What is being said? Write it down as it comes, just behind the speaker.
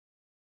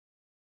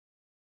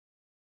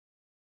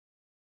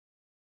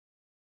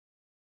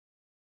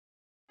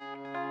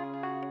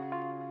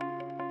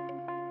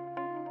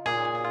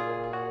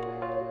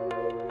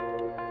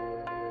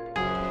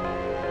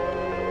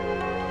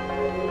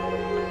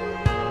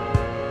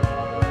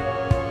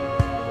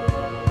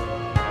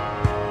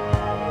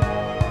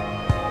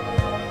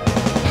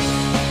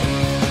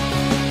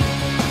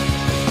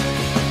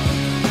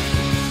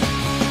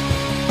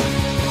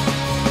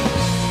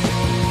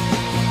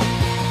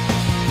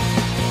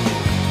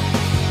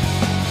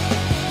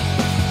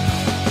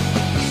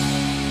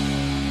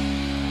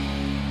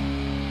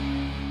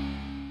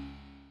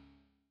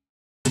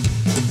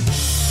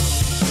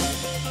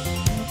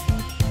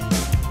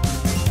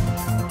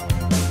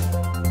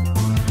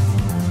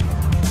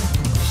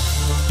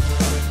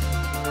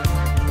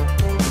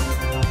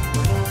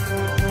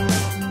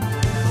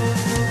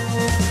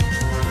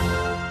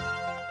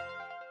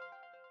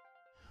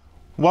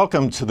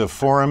Welcome to the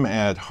forum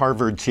at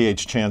Harvard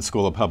T.H. Chan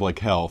School of Public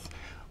Health.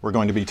 We're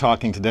going to be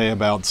talking today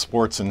about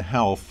sports and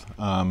health.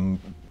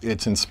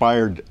 It's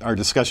inspired, our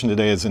discussion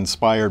today is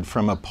inspired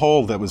from a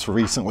poll that was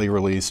recently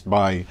released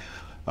by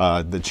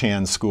the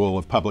Chan School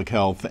of Public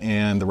Health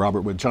and the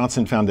Robert Wood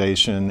Johnson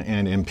Foundation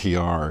and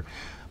NPR.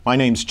 My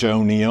name's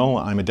Joe Neal.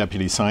 I'm a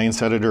Deputy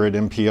Science Editor at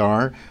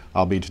NPR.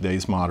 I'll be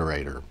today's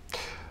moderator.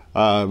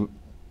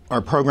 Our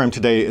program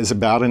today is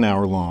about an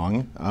hour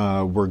long.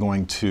 We're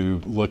going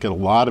to look at a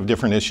lot of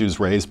different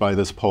issues raised by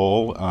this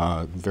poll,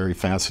 very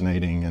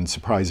fascinating and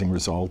surprising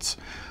results.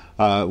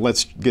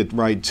 Let's get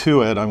right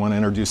to it. I want to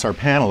introduce our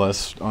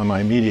panelists. On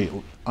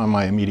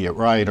my immediate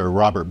right are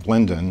Robert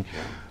Blinden.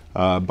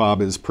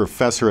 Bob is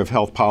Professor of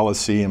Health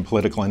Policy and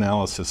Political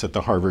Analysis at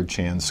the Harvard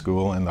Chan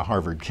School and the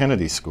Harvard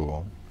Kennedy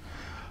School.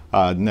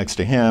 Next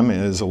to him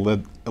is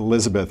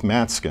Elizabeth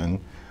Matskin.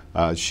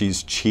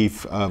 She's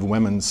Chief of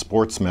Women's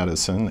Sports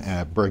Medicine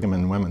at Brigham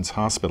and Women's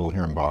Hospital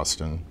here in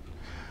Boston.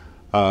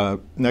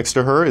 Next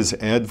to her is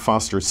Ed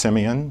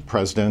Foster-Simeon,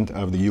 President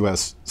of the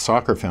U.S.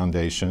 Soccer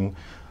Foundation.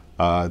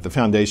 The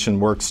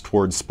foundation works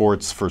towards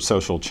sports for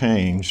social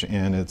change,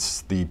 and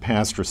it's the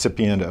past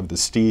recipient of the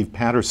Steve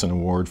Patterson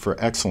Award for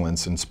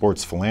Excellence in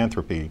Sports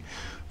Philanthropy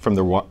from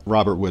the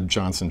Robert Wood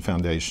Johnson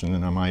Foundation.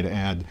 And I might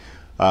add,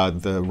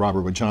 the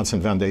Robert Wood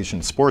Johnson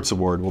Foundation Sports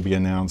Award will be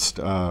announced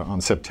on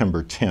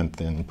September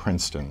 10th in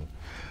Princeton.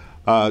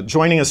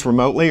 Joining us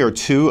remotely are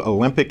two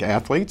Olympic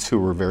athletes who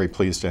we're very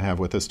pleased to have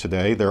with us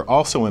today. They're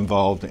also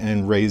involved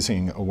in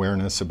raising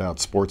awareness about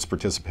sports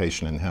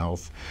participation in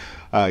health.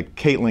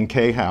 Caitlin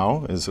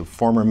Cahow is a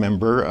former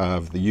member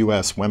of the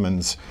U.S.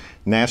 Women's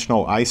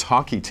National Ice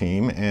Hockey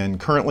Team and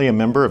currently a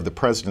member of the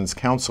President's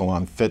Council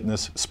on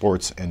Fitness,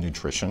 Sports, and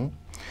Nutrition.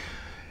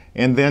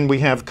 And then we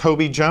have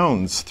Kobe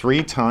Jones,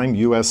 three-time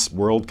U.S.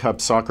 World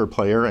Cup soccer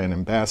player and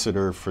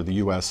ambassador for the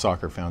U.S.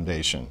 Soccer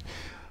Foundation.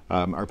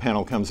 Our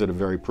panel comes at a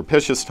very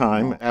propitious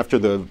time after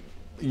the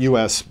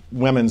U.S.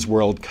 Women's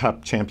World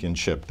Cup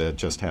Championship that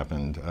just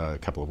happened a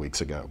couple of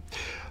weeks ago.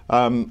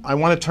 I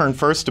want to turn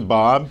first to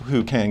Bob,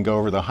 who can go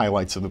over the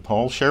highlights of the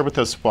poll. Share with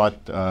us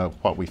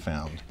what we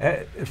found.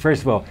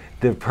 First of all,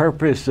 the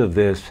purpose of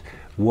this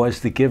was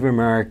to give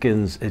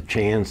Americans a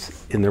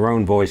chance in their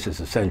own voices,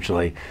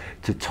 essentially,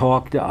 to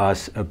talk to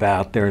us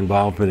about their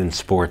involvement in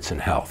sports and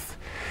health.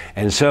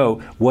 And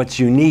so what's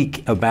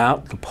unique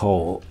about the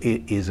poll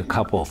is a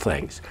couple of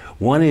things.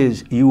 One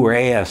is you were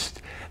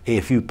asked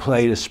if you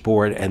played a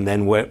sport and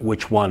then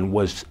which one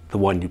was the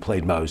one you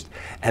played most.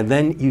 And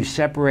then you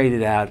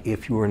separated out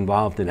if you were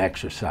involved in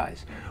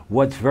exercise.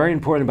 What's very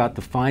important about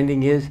the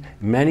finding is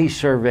many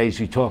surveys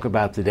you talk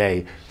about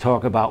today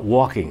talk about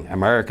walking,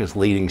 America's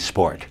leading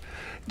sport.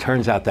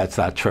 Turns out that's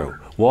not true.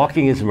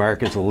 Walking is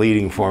America's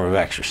leading form of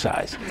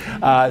exercise.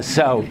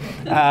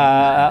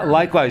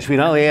 Likewise, we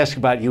not only ask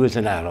about you as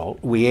an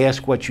adult, we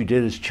ask what you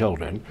did as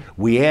children.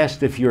 We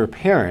asked if you're a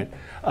parent,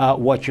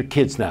 what your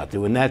kids now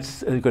do, and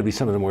that's going to be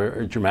some of the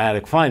more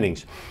dramatic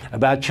findings.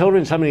 About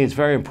children, something that's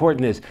very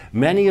important is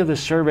many of the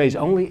surveys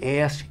only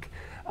ask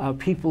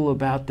people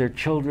about their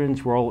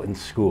children's role in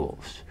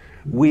schools.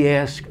 We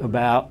ask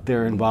about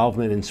their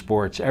involvement in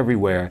sports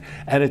everywhere,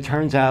 and it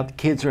turns out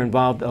kids are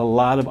involved in a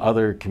lot of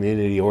other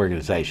community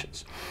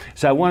organizations.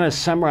 So I want to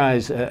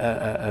summarize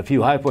a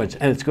few high points,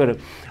 and it's going to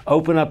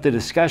open up the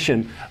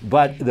discussion,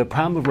 but the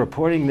problem of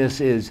reporting this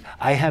is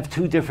I have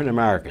two different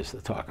Americas to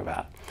talk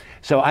about.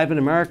 So I have an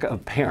America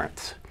of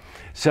parents.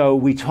 So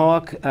we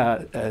talk,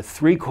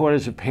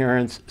 3/4 of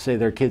parents say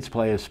their kids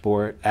play a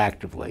sport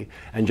actively.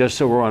 And just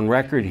so we're on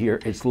record here,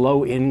 it's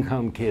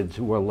low-income kids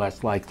who are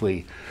less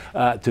likely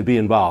to be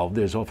involved.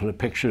 There's often a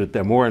picture that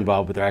they're more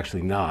involved, but they're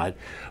actually not.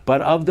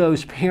 But of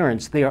those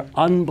parents, they are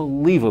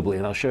unbelievably,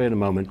 and I'll show you in a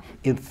moment,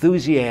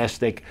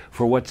 enthusiastic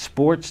for what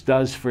sports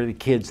does for the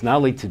kids, not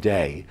only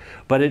today,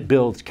 but it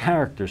builds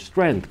character,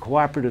 strength,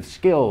 cooperative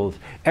skills,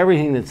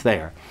 everything that's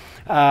there.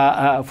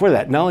 For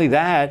that. Not only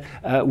that,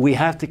 we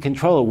have to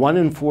control it. 1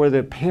 in 4 of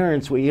the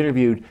parents we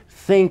interviewed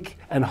think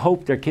and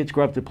hope their kids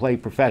grow up to play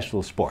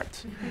professional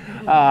sports.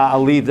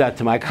 I'll leave that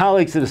to my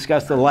colleagues to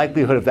discuss the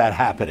likelihood of that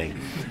happening.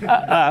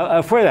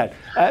 For that,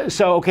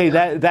 okay,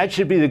 that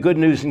should be the good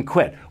news and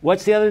quit.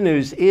 What's the other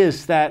news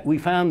is that we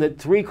found that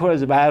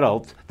 3/4 of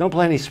adults don't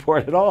play any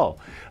sport at all.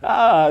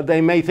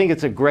 They may think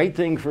it's a great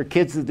thing for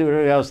kids to do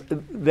everything else.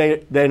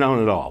 They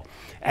don't at all.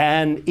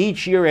 And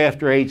each year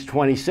after age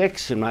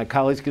 26, and my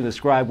colleagues can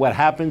describe what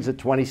happens at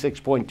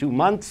 26.2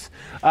 months,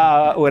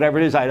 whatever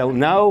it is, I don't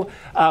know,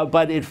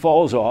 but it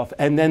falls off.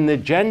 And then the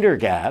gender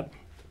gap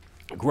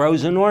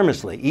grows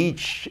enormously.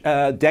 Each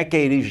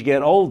decade as you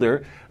get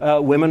older,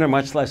 women are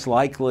much less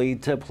likely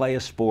to play a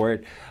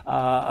sport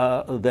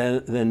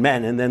than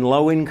men. And then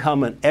low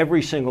income in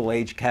every single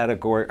age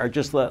category are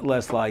just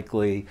less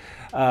likely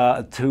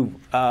to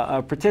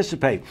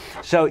participate.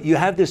 So you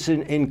have this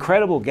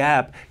incredible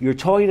gap. You're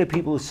talking to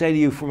people who say to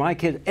you, for my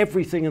kid,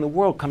 everything in the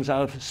world comes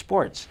out of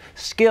sports.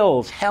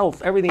 Skills,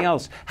 health, everything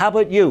else. How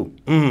about you?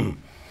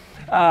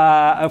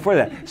 For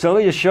that. So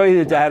let me just show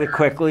you the data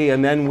quickly,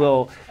 and then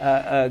we'll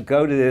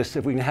go to this,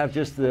 if we can have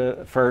just the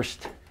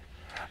first.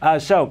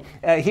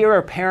 Here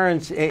are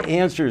parents'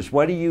 answers.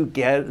 What do you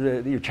get,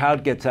 your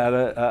child gets out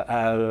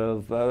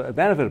of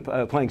benefit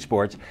of playing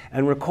sports?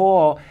 And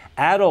recall,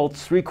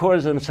 adults, 3/4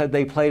 of them said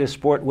they played a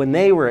sport when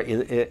they were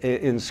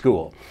in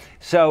school.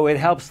 So it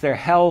helps their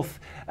health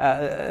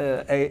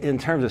in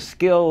terms of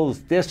skills,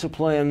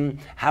 discipline,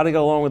 how to get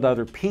along with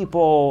other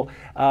people,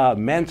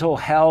 mental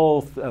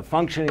health,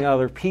 functioning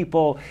other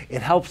people.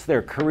 It helps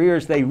their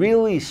careers. They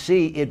really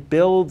see it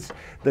builds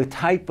the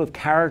type of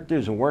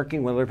characters and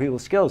working with other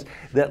people's skills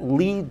that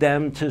lead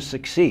them to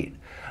succeed.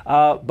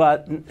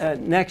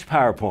 Next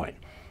PowerPoint.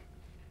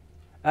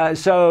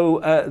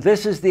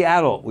 This is the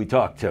adult we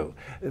talked to.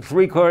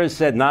 3/4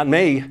 said, not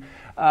me.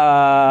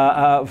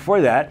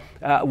 For that,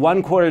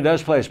 1/4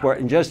 does play a sport.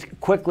 And just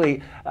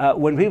quickly,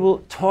 when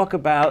people talk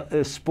about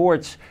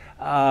sports,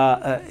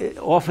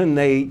 often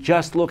they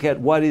just look at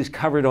what is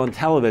covered on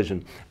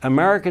television.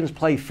 Americans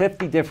play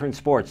 50 different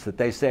sports that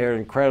they say are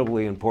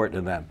incredibly important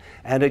to them.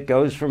 And it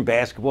goes from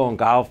basketball and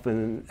golf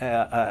and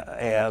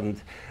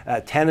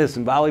tennis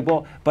and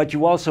volleyball, but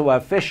you also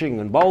have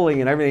fishing and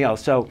bowling and everything else.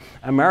 So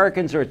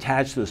Americans are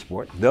attached to the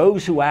sport.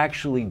 Those who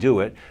actually do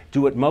it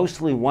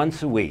mostly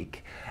once a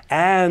week.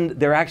 And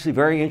they're actually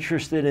very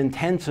interested and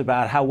tense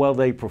about how well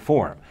they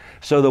perform.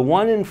 So the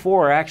 1 in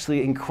 4 are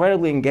actually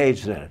incredibly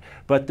engaged in it.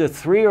 But the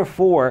 3 or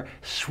 4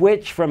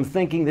 switch from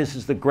thinking this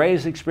is the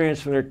greatest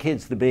experience for their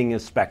kids to being a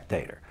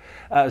spectator.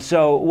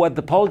 So what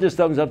the poll just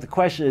opens up the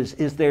question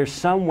is there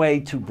some way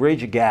to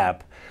bridge a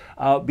gap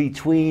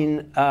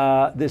between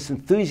this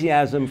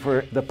enthusiasm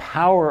for the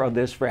power of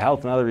this for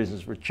health and other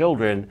reasons for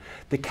children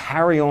to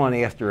carry on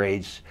after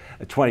age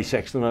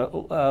 26? On the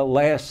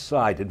last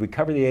slide, did we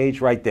cover the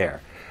age right there?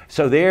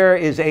 So there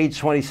is age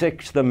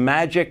 26, the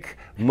magic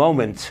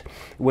moment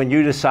when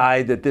you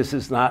decide that this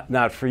is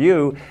not for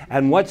you.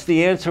 And what's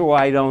the answer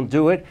why I don't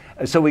do it?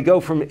 So we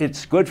go from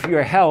it's good for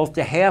your health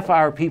to half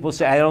our people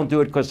say I don't do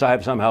it because I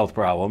have some health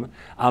problem,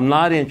 I'm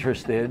not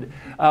interested,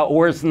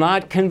 or it's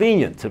not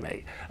convenient to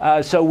me.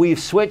 So we've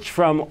switched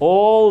from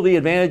all the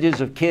advantages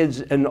of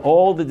kids and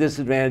all the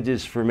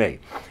disadvantages for me.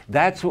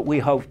 That's what we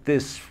hope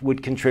this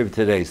would contribute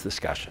to today's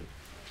discussion.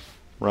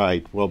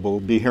 Right. Well, we'll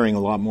be hearing a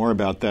lot more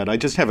about that. I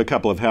just have a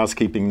couple of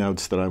housekeeping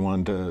notes that I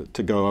wanted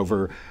to go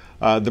over.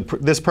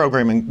 This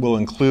program will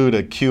include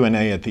a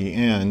Q&A at the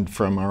end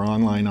from our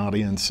online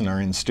audience and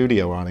our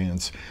in-studio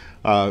audience.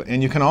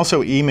 And you can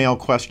also email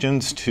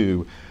questions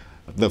to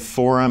the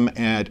forum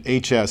at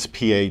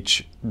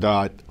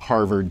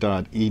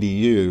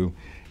hsph.harvard.edu.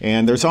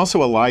 And there's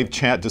also a live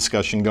chat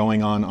discussion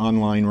going on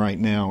online right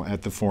now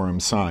at the forum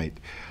site.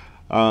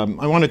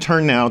 I want to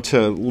turn now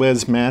to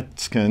Liz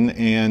Matskin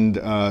and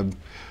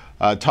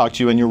talk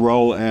to you in your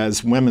role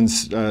as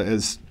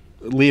as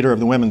leader of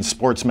the Women's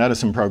Sports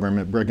Medicine Program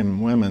at Brigham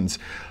and Women's.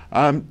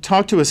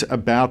 Talk to us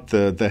about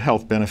the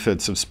health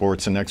benefits of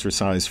sports and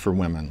exercise for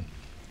women.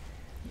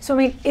 So, I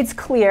mean, it's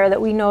clear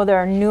that we know there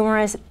are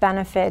numerous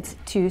benefits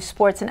to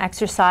sports and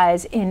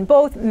exercise in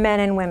both men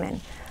and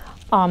women.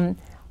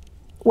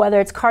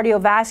 Whether it's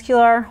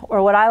cardiovascular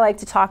or what I like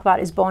to talk about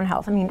is bone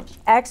health. I mean,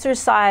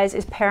 exercise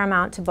is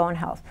paramount to bone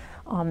health.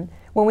 When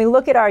we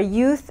look at our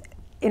youth,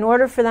 in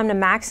order for them to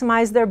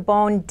maximize their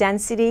bone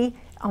density,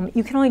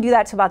 you can only do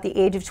that to about the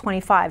age of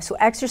 25. So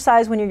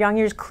exercise when you're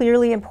younger is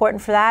clearly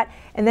important for that.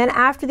 And then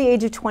after the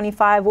age of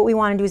 25, what we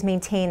want to do is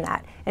maintain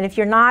that. And if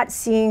you're not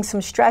seeing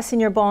some stress in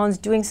your bones,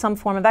 doing some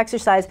form of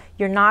exercise,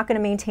 you're not going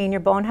to maintain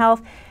your bone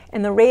health.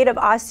 And the rate of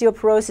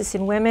osteoporosis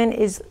in women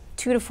is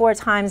 2 to 4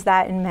 times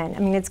that in men. I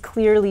mean, it's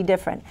clearly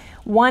different.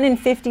 1 in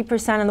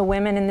 50% of the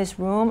women in this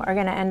room are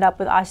going to end up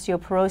with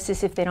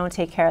osteoporosis if they don't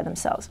take care of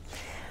themselves.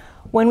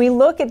 When we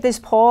look at this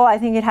poll, I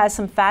think it has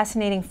some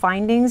fascinating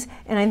findings,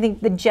 and I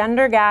think the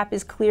gender gap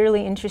is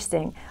clearly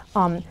interesting.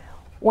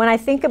 When I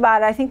think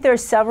about it, I think there are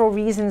several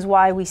reasons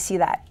why we see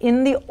that.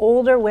 In the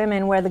older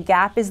women where the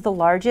gap is the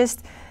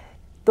largest,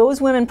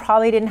 those women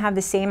probably didn't have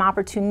the same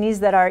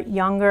opportunities that our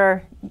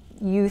younger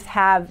youth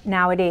have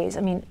nowadays.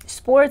 I mean,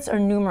 sports are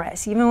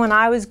numerous. Even when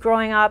I was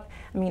growing up,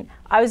 I mean,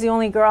 I was the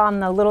only girl on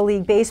the Little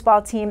League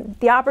baseball team.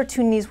 The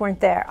opportunities weren't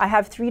there. I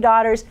have 3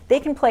 daughters. They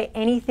can play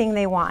anything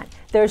they want.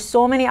 There's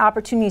so many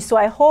opportunities. So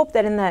I hope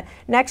that in the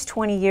next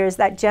 20 years,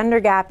 that gender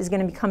gap is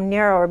going to become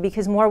narrower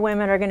because more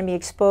women are going to be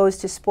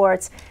exposed to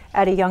sports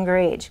at a younger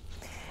age.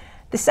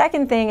 The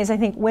second thing is I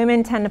think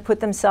women tend to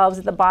put themselves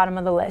at the bottom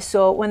of the list.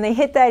 So when they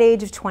hit that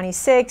age of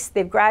 26,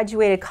 they've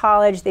graduated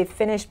college, they've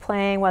finished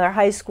playing whether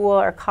high school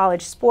or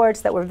college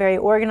sports that were very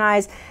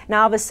organized.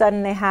 Now all of a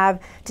sudden they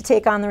have to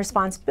take on the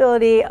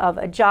responsibility of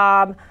a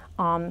job,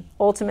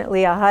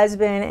 ultimately a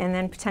husband, and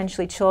then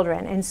potentially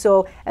children. And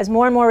so as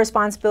more and more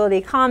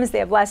responsibility comes, they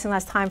have less and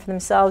less time for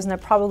themselves, and they're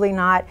probably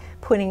not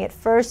putting it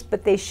first,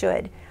 but they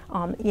should.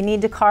 You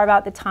need to carve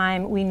out the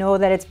time. We know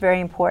that it's very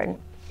important.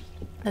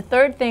 The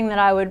third thing that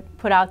I would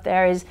put out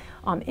there is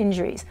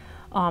injuries.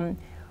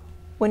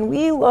 When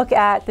we look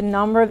at the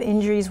number of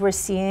injuries we're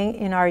seeing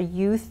in our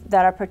youth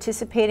that are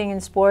participating in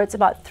sports,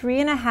 about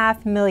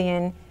 3.5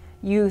 million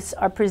youths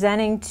are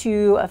presenting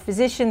to a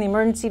physician, the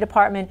emergency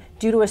department,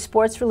 due to a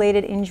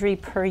sports-related injury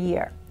per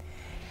year.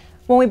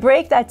 When we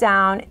break that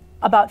down,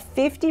 about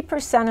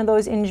 50% of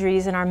those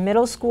injuries in our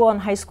middle school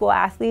and high school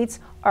athletes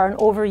are an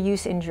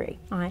overuse injury.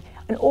 An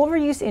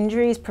overuse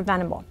injury is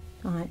preventable.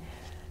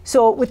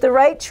 So with the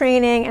right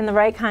training and the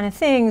right kind of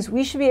things,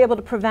 we should be able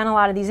to prevent a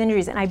lot of these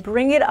injuries. And I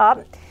bring it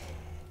up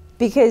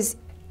because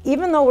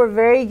even though we're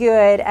very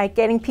good at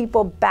getting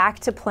people back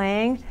to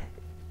playing,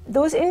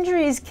 those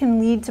injuries can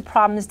lead to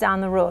problems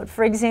down the road.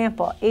 For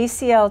example,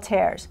 ACL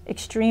tears,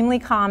 extremely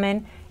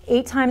common,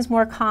 8 times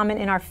more common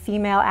in our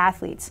female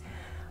athletes.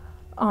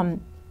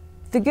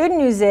 The good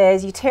news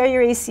is you tear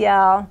your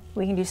ACL,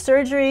 we can do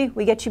surgery,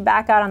 we get you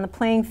back out on the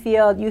playing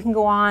field, you can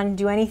go on,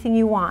 do anything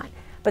you want.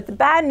 But the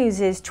bad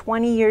news is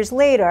 20 years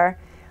later,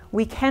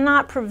 we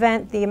cannot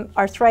prevent the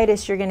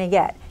arthritis you're going to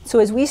get. So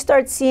as we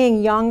start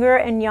seeing younger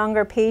and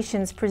younger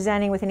patients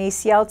presenting with an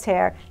ACL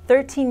tear,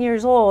 13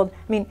 years old,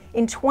 I mean,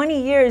 in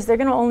 20 years, they're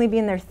going to only be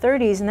in their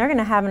 30s and they're going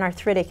to have an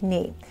arthritic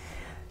knee.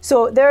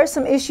 So there are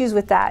some issues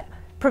with that.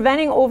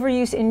 Preventing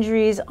overuse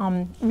injuries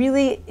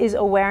really is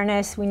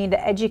awareness. We need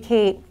to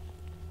educate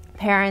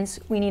parents.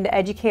 We need to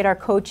educate our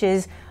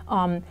coaches,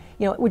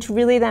 which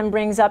really then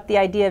brings up the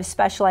idea of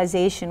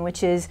specialization,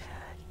 which is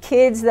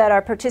kids that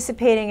are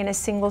participating in a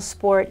single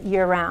sport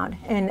year-round.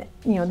 And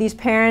these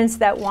parents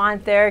that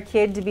want their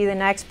kid to be the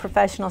next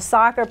professional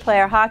soccer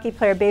player, hockey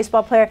player,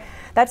 baseball player,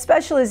 that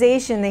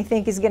specialization they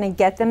think is going to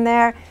get them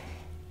there.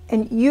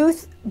 And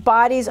youth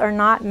bodies are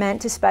not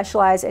meant to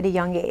specialize at a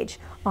young age.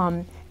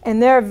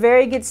 And there are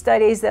very good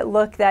studies that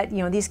look that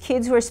these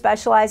kids who are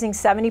specializing,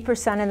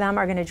 70% of them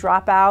are going to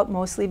drop out,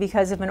 mostly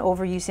because of an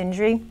overuse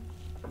injury.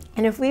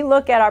 And if we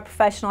look at our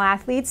professional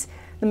athletes,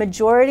 the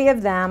majority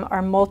of them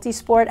are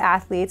multi-sport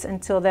athletes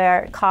until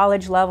they're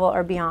college level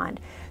or beyond.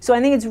 So I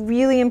think it's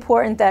really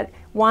important that,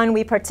 1,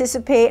 we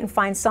participate and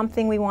find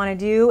something we want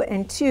to do,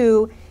 and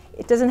 2,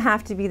 it doesn't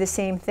have to be the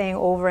same thing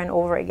over and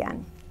over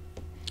again.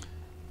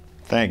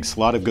 Thanks. A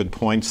lot of good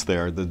points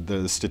there.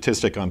 The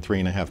statistic on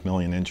 3.5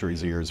 million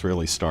injuries a year is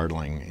really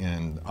startling,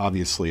 and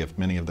obviously if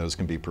many of those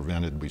can be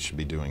prevented, we should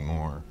be doing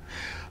more.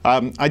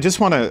 I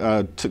just want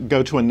to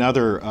go to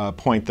another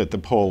point that the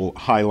poll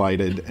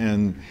highlighted,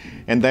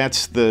 and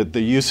that's the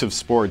use of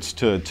sports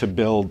to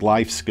build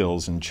life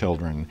skills in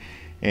children.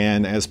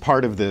 And as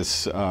part of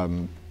this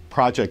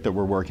project that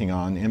we're working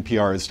on,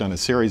 NPR has done a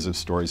series of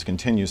stories,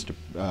 continues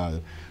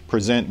to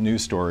present new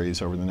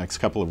stories over the next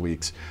couple of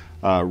weeks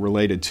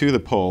related to the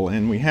poll.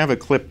 And we have a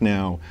clip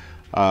now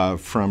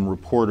from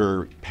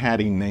reporter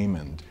Patty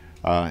Naiman.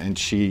 And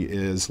she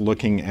is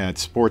looking at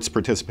sports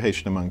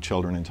participation among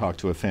children and talked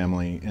to a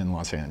family in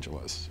Los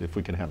Angeles. If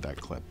we could have that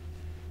clip.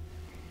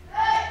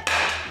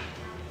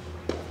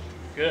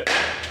 Good.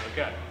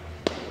 Okay.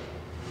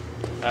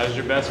 How's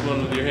your best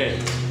one with your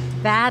hands?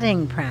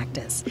 Batting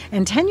practice.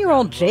 And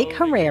 10-year-old Jake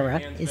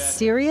Herrera is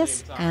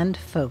serious and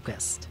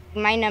focused.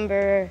 My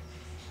number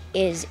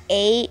is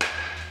 8.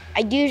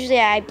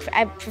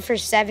 I prefer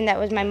 7. That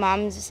was my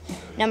mom's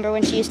number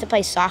when she used to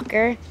play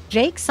soccer.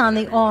 Jake's on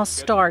the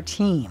all-star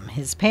team.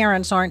 His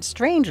parents aren't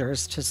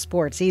strangers to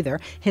sports either.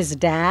 His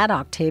dad,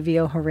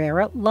 Octavio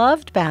Herrera,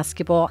 loved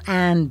basketball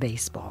and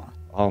baseball.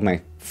 All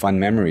my fun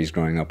memories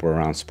growing up were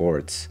around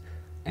sports.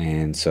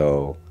 And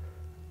so,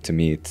 to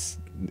me,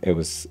 it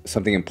was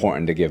something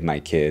important to give my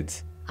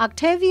kids.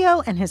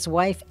 Octavio and his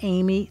wife,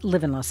 Amy,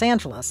 live in Los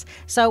Angeles.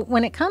 So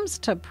when it comes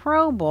to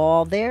pro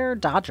ball, they're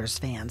Dodgers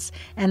fans.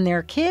 And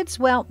their kids,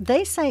 well,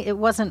 they say it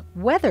wasn't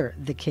whether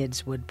the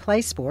kids would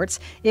play sports,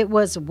 it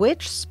was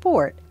which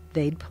sport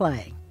they'd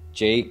play.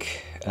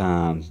 Jake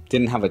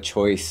didn't have a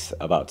choice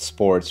about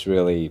sports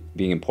really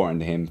being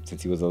important to him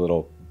since he was a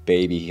little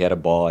baby. He had a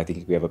ball. I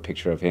think we have a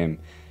picture of him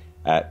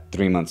at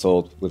 3 months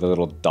old with a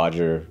little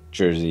Dodger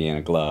jersey and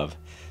a glove.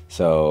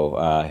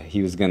 So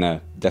he was going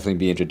to definitely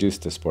be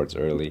introduced to sports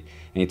early,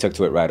 and he took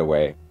to it right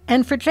away.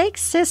 And for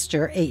Jake's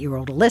sister,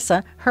 8-year-old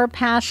Alyssa, her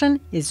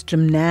passion is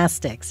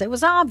gymnastics. It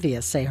was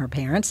obvious, say her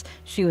parents.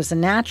 She was a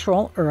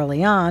natural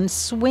early on,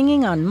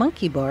 swinging on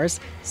monkey bars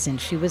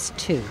since she was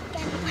 2. 1,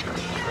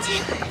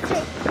 2, 3,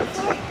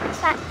 4,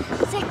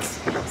 5, 6,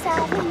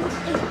 7, 8.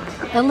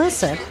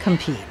 Alyssa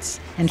competes,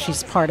 and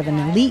she's part of an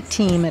elite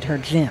team at her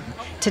gym.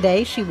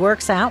 Today, she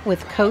works out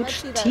with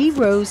Coach T.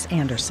 Rose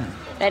Anderson.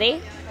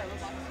 Ready?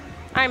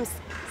 Arms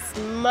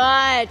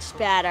much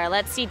better.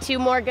 Let's see 2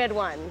 more good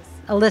ones.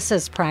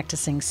 Alyssa's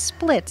practicing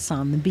splits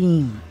on the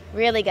beam.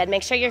 Really good.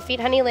 Make sure your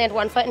feet, honey, land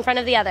 1 foot in front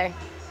of the other.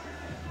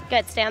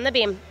 Good. Stay on the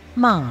beam.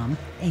 Mom,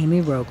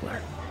 Amy Rogler.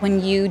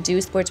 When you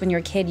do sports when you're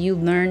a kid, you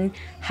learn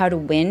how to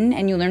win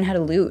and you learn how to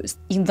lose.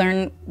 You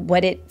learn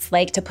what it's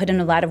like to put in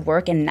a lot of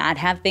work and not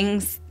have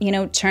things,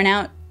 turn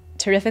out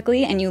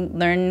terrifically, and you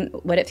learn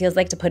what it feels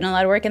like to put in a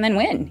lot of work and then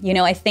win.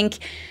 I think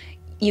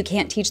you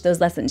can't teach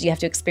those lessons. You have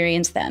to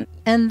experience them.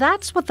 And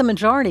that's what the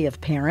majority of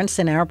parents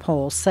in our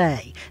poll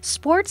say.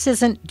 Sports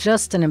isn't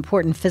just an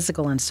important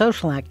physical and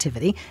social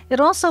activity. It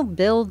also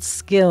builds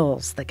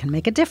skills that can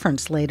make a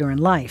difference later in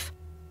life.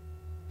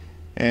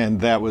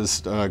 And that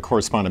was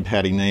correspondent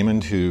Patty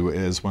Naiman, who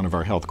is one of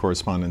our health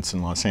correspondents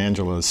in Los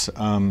Angeles.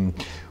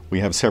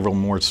 We have several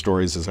more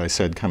stories, as I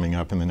said, coming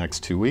up in the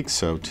next 2 weeks,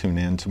 so tune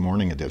in to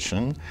Morning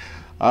Edition.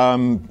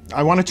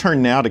 I want to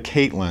turn now to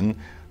Caitlin,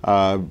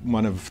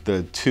 one of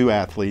the 2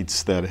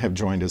 athletes that have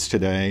joined us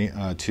today,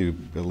 2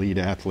 elite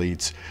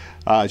athletes.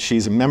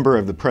 She's a member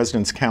of the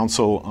President's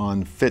Council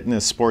on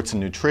Fitness, Sports,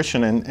 and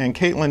Nutrition. And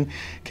Caitlin,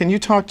 can you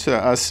talk to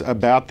us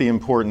about the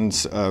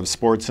importance of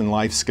sports and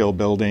life skill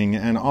building,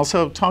 and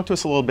also talk to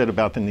us a little bit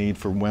about the need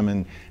for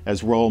women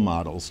as role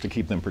models to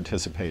keep them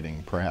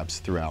participating, perhaps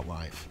throughout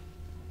life?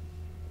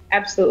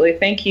 Absolutely.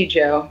 Thank you,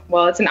 Joe.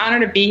 Well, it's an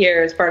honor to be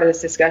here as part of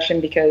this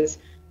discussion because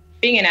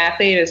being an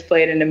athlete has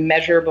played an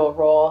immeasurable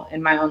role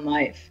in my own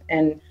life.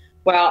 And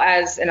while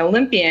as an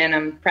Olympian,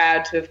 I'm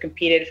proud to have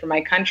competed for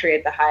my country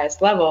at the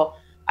highest level,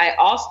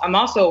 I'm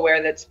also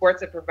aware that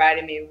sports have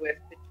provided me with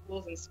the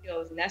tools and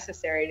skills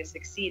necessary to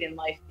succeed in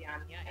life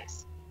beyond the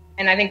ice.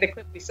 And I think the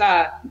clip we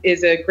saw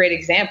is a great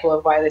example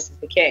of why this is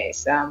the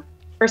case.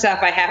 First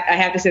off, I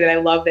have to say that I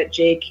love that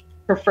Jake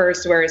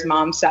prefers to wear his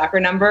mom's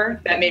soccer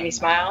number. That made me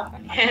smile.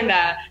 And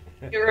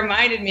it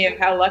reminded me of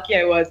how lucky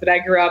I was that I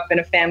grew up in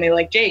a family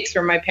like Jake's,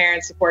 where my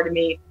parents supported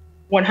me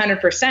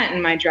 100%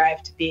 in my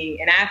drive to be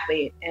an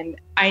athlete. And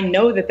I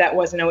know that that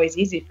wasn't always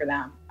easy for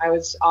them. I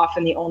was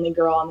often the only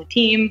girl on the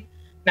team.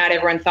 Not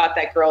everyone thought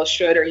that girls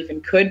should or even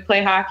could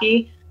play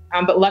hockey.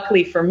 But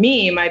luckily for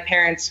me, my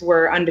parents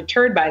were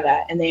undeterred by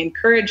that, and they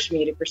encouraged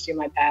me to pursue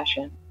my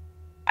passion.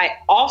 I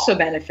also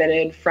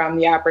benefited from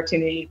the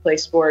opportunity to play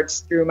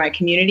sports through my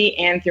community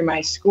and through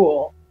my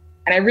school.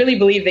 And I really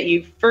believe that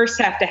you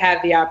first have to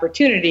have the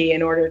opportunity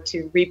in order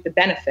to reap the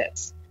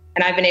benefits.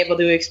 And I've been able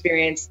to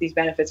experience these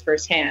benefits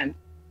firsthand.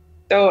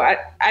 So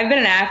I've been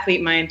an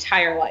athlete my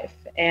entire life.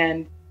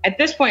 And at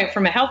this point,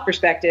 from a health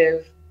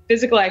perspective,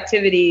 physical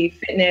activity,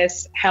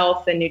 fitness,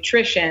 health, and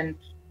nutrition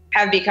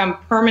have become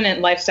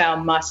permanent lifestyle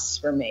musts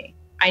for me.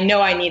 I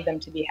know I need them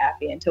to be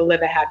happy and to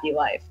live a happy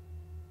life.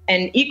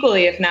 And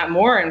equally, if not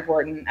more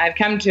important, I've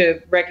come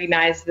to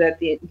recognize that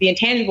the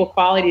intangible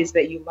qualities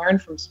that you learn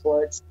from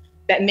sports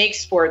that make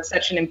sports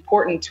such an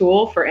important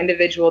tool for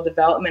individual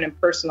development and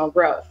personal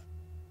growth.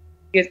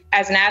 Because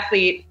as an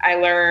athlete, I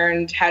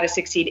learned how to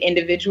succeed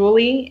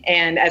individually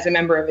and as a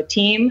member of a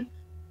team.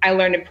 I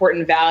learned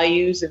important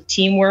values of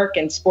teamwork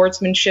and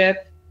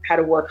sportsmanship, how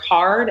to work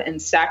hard and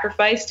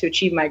sacrifice to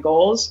achieve my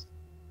goals.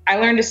 I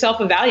learned to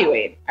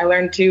self-evaluate. I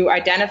learned to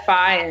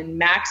identify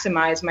and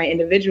maximize my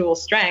individual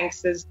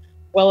strengths as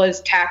well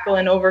as tackle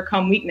and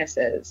overcome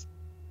weaknesses.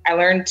 I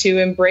learned to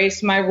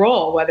embrace my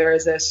role, whether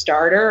as a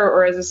starter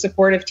or as a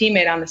supportive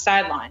teammate on the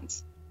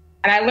sidelines.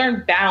 And I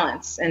learned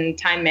balance and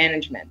time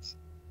management.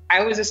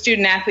 I was a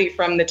student athlete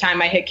from the time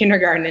I hit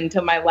kindergarten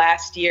until my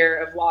last year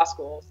of law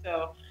school.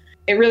 So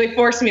it really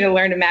forced me to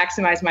learn to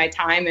maximize my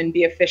time and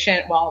be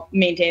efficient while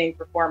maintaining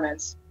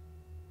performance.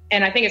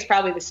 And I think it's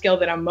probably the skill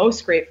that I'm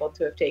most grateful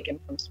to have taken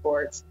from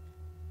sports.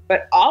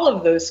 But all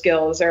of those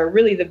skills are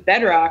really the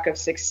bedrock of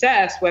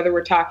success, whether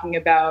we're talking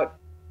about,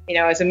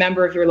 as a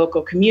member of your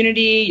local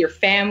community, your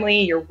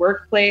family, your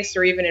workplace,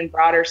 or even in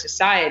broader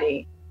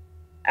society.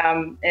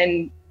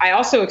 And I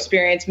also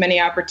experienced many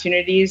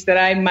opportunities that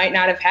I might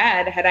not have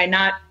had I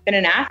not been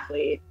an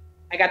athlete.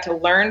 I got to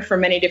learn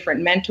from many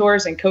different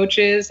mentors and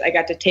coaches. I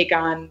got to take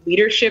on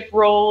leadership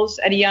roles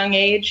at a young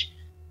age.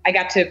 I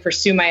got to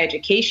pursue my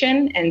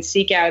education and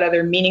seek out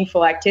other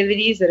meaningful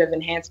activities that have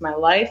enhanced my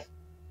life.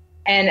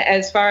 And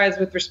as far as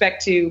with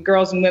respect to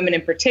girls and women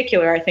in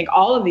particular, I think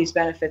all of these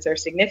benefits are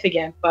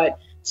significant. But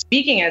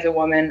speaking as a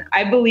woman,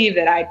 I believe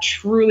that I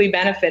truly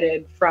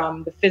benefited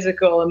from the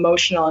physical,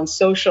 emotional, and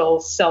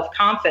social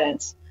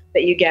self-confidence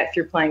that you get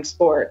through playing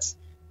sports.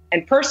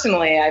 And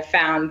personally, I've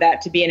found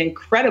that to be an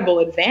incredible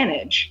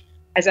advantage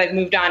as I've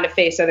moved on to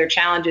face other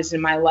challenges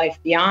in my life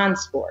beyond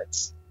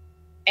sports.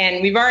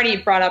 And we've already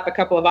brought up a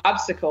couple of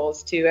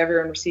obstacles to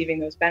everyone receiving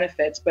those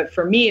benefits. But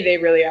for me, they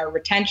really are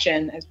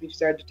retention, as we've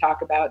started to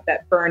talk about,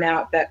 that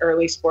burnout, that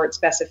early sport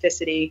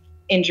specificity,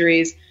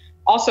 injuries,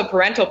 also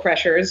parental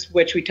pressures,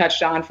 which we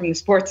touched on from the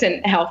Sports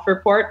and Health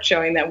report,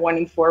 showing that 1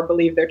 in 4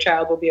 believe their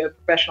child will be a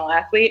professional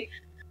athlete.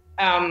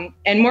 And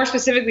more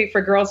specifically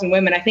for girls and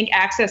women, I think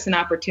access and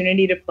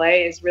opportunity to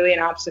play is really an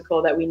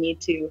obstacle that we need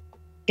to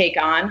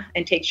take on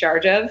and take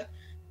charge of.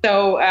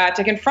 So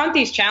to confront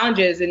these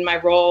challenges in my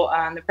role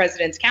on the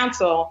President's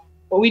Council,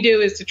 what we do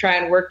is to try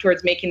and work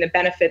towards making the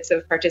benefits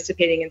of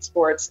participating in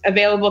sports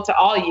available to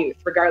all youth,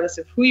 regardless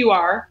of who you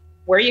are,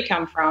 where you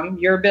come from,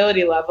 your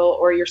ability level,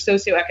 or your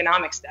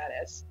socioeconomic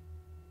status.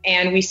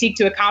 And we seek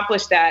to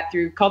accomplish that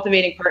through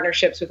cultivating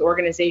partnerships with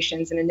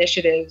organizations and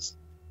initiatives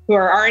who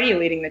are already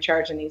leading the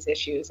charge in these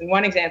issues. And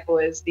one example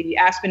is the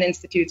Aspen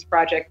Institute's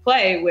Project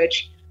Play,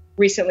 which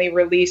recently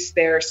released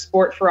their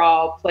Sport for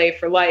All, Play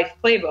for Life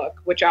playbook,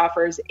 which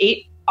offers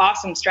 8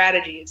 awesome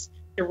strategies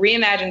to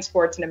reimagine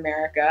sports in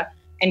America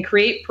and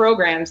create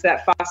programs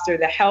that foster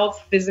the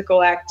health,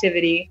 physical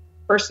activity,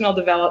 personal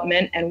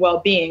development, and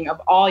well-being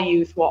of all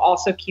youth while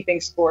also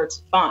keeping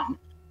sports fun,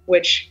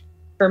 which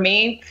for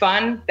me,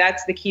 fun,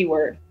 that's the key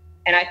word.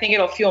 And I think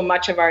it'll fuel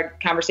much of our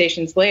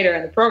conversations later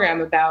in the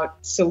program about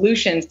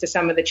solutions to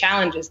some of the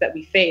challenges that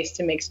we face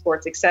to make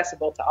sports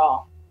accessible to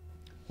all.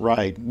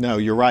 Right. No,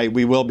 you're right.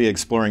 We will be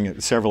exploring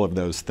several of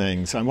those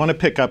things. I want to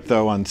pick up,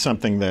 though, on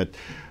something that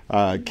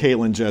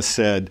Caitlin just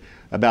said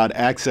about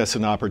access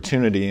and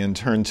opportunity and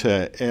turn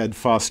to Ed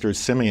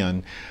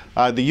Foster-Simeon.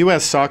 The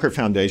U.S. Soccer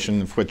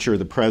Foundation, of which you're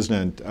the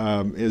president,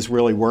 is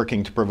really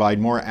working to provide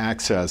more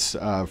access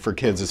for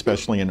kids,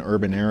 especially in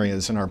urban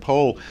areas. And our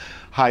poll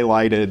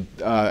highlighted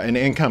an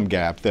income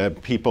gap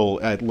that people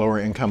at lower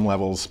income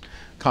levels,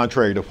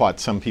 contrary to what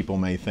some people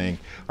may think,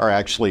 are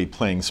actually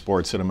playing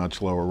sports at a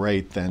much lower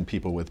rate than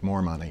people with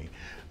more money,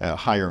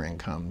 higher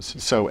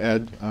incomes. So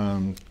Ed,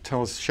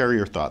 share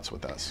your thoughts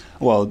with us.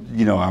 Well,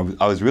 you know,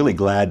 I was really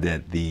glad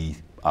that the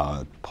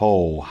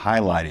poll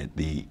highlighted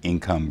the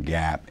income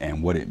gap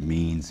and what it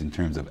means in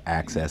terms of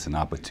access and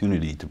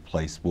opportunity to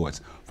play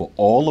sports. For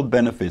all the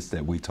benefits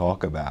that we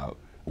talk about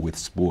with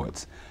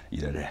sports,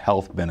 you know, the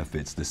health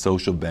benefits, the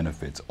social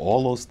benefits,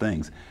 all those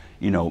things,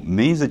 you know,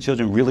 millions of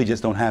children really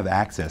just don't have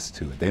access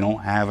to it. They don't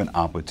have an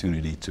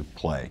opportunity to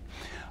play.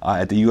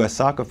 At the U.S.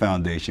 Soccer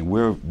Foundation,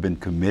 we've been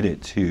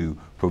committed to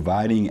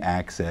providing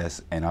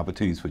access and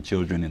opportunities for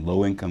children in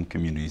low-income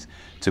communities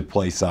to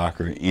play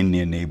soccer in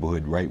their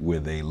neighborhood right where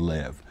they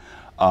live.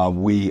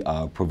 We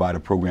provide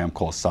a program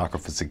called Soccer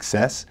for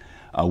Success,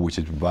 which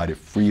is provided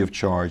free of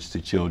charge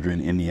to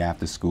children in the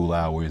after-school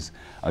hours,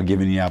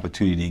 giving the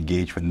opportunity to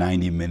engage for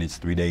 90 minutes,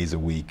 3 days a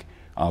week,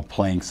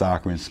 playing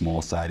soccer in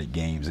small-sided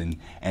games,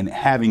 and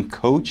having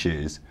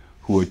coaches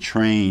who are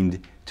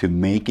trained to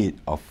make it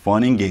a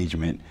fun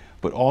engagement,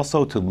 but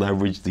also to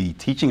leverage the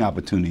teaching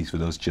opportunities for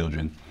those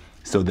children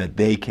so that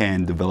they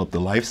can develop the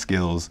life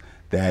skills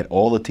that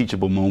all the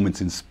teachable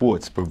moments in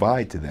sports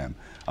provide to them.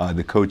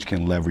 The coach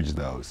can leverage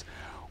those.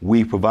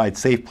 We provide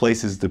safe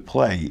places to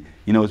play.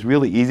 You know, it's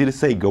really easy to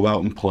say go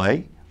out and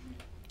play,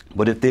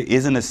 but if there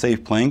isn't a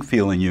safe playing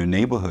field in your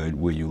neighborhood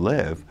where you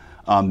live,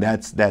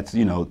 that's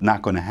you know,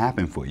 not going to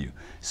happen for you.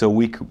 So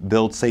we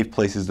build safe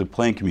places to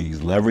play in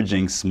communities,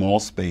 leveraging small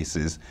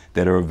spaces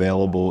that are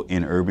available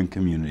in urban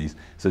communities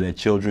so that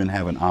children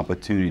have an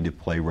opportunity to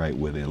play right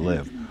where they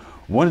live.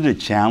 One of the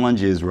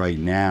challenges right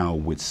now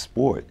with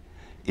sport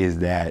is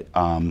that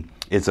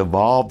it's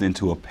evolved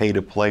into a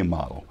pay-to-play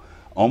model.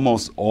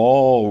 Almost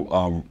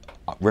all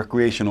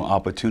recreational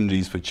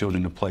opportunities for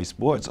children to play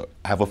sports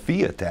have a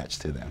fee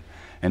attached to them.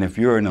 And if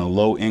you're in a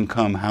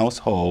low-income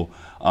household,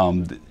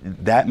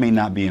 that may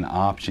not be an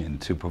option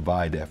to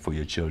provide that for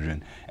your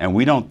children. And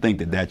we don't think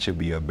that that should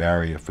be a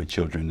barrier for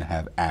children to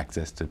have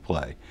access to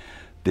play.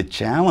 The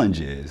challenge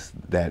is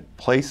that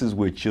places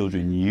where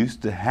children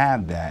used to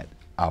have that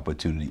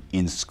opportunity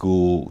in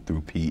school,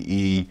 through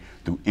PE,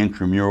 through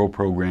intramural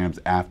programs,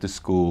 after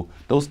school,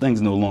 those things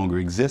no longer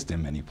exist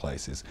in many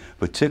places,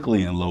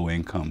 particularly in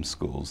low-income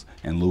schools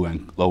and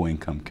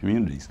low-income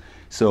communities.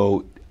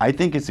 So I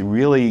think it's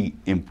really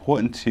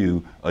important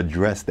to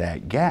address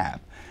that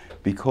gap,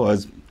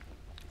 because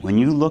when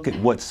you look at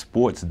what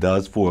sports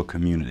does for a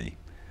community,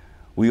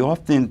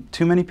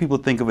 too many people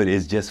think of it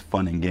as just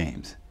fun and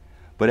games.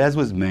 But as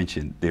was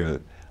mentioned,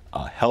 there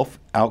are health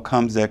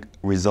outcomes that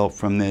result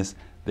from this.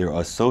 There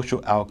are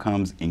social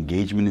outcomes,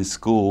 engagement in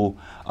school.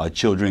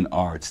 Children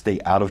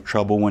stay out of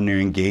trouble when they're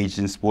engaged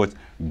in sports.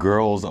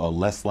 Girls are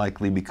less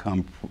likely to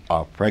become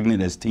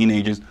pregnant as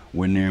teenagers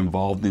when they're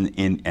involved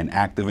in and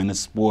active in a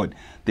sport.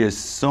 There's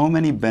so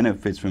many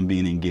benefits from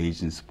being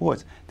engaged in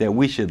sports that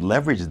we should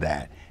leverage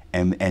that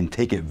and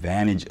take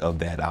advantage of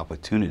that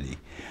opportunity.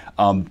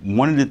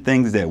 One of the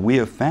things that we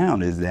have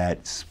found is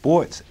that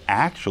sports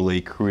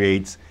actually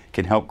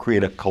can help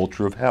create a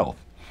culture of health.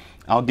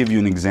 I'll give you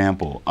an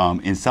example.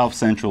 In South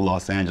Central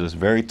Los Angeles,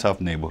 very tough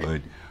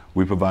neighborhood,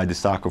 we provide the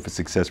Soccer for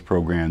Success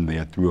program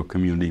there through a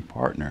community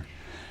partner.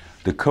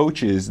 The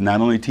coaches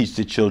not only teach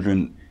the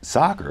children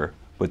soccer,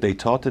 but they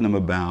taught to them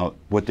about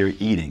what they're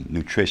eating,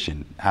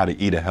 nutrition, how to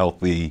eat a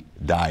healthy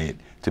diet,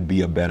 to be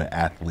a better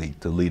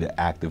athlete, to lead an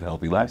active,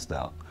 healthy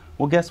lifestyle.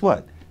 Well, guess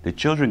what? The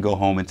children go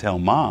home and tell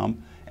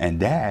mom and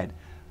dad,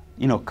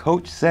 you know,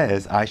 coach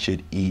says I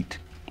should eat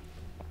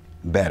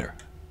better.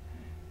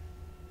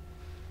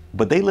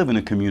 But they live in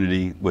a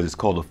community, what is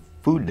called a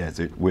food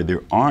desert, where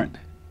there aren't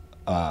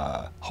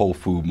whole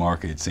food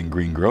markets and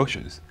green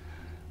grocers.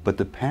 But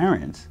the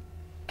parents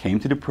came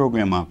to the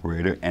program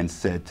operator and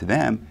said to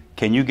them,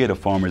 can you get a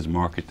farmer's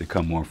market to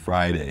come on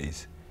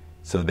Fridays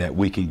so that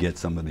we can get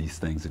some of these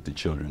things that the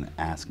children are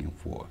asking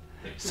for?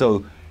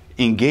 So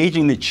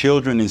engaging the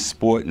children in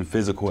sport and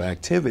physical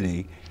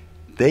activity,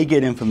 they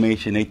get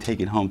information, they take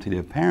it home to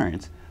their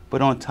parents,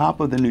 but on top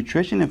of the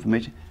nutrition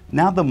information,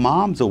 now the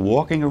moms are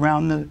walking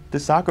around the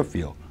soccer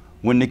field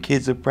when the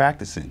kids are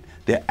practicing.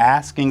 They're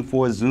asking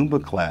for a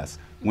Zumba class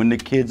when the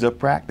kids are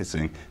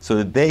practicing so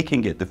that they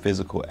can get the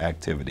physical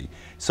activity.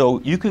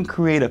 So you can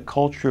create a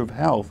culture of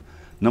health,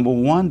 number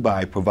one,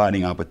 by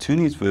providing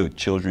opportunities for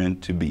children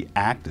to be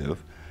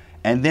active,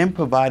 and then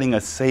providing a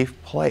safe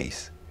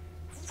place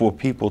for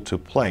people to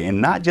play,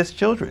 and not just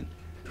children.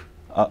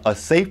 A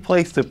safe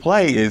place to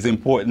play is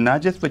important,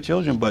 not just for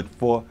children, but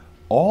for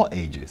all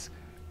ages.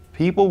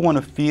 People want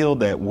to feel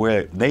that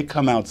where they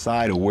come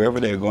outside or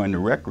wherever they're going to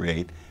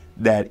recreate,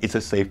 that it's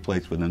a safe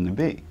place for them to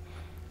be.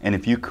 And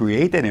if you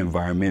create that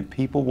environment,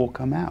 people will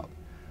come out.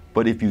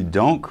 But if you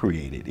don't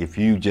create it, if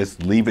you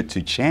just leave it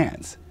to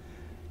chance,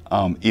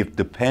 if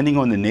depending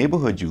on the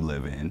neighborhood you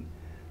live in,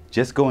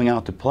 just going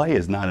out to play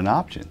is not an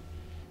option.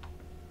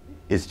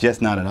 It's just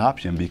not an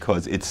option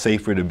because it's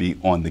safer to be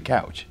on the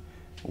couch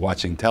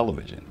watching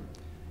television.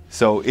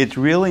 So it's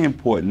really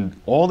important.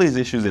 All these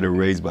issues that are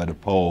raised by the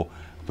poll,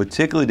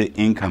 particularly the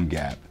income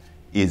gap,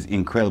 is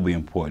incredibly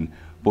important.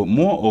 But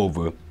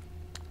moreover,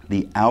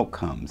 the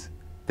outcomes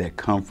that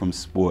come from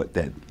sport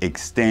that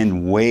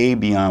extend way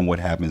beyond what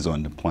happens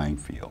on the playing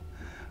field.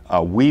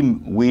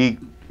 We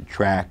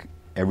track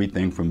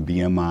everything from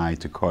BMI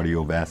to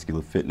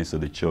cardiovascular fitness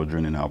of the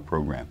children in our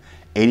program.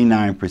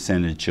 89%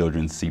 of the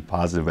children see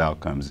positive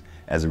outcomes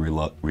as a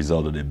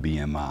result of their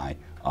BMI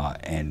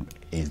and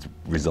as a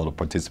result of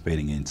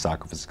participating in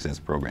Soccer for Success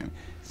program.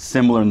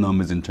 Similar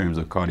numbers in terms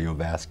of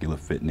cardiovascular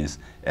fitness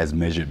as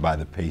measured by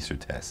the PACER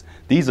test.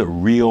 These are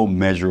real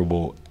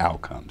measurable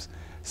outcomes.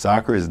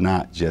 Soccer is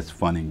not just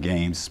fun and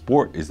games.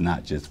 Sport is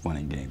not just fun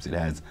and games. It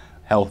has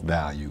health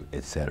value,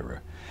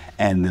 etc.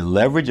 And the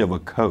leverage of a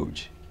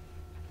coach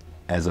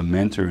as a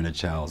mentor in a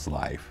child's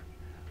life.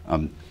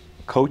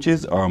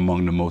 Coaches are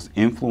among the most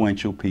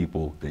influential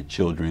people that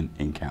children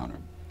encounter.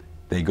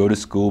 They go to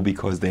school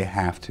because they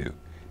have to.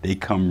 They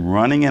come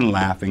running and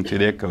laughing to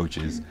their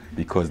coaches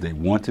because they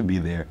want to be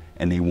there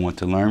and they want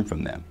to learn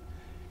from them.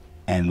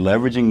 And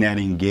leveraging that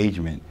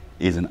engagement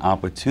is an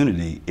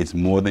opportunity. It's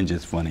more than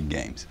just fun and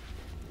games.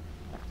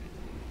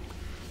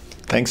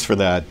 Thanks for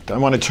that. I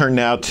want to turn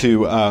now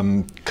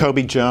to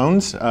Kobe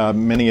Jones.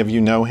 Many of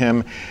you know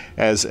him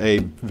as a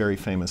very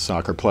famous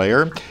soccer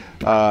player,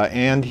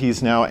 and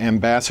he's now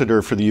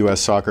ambassador for the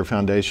U.S. Soccer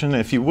Foundation.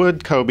 If you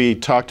would, Kobe,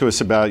 talk to us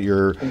about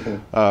your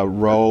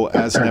role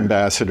as an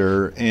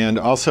ambassador, and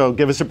also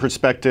give us a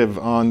perspective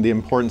on the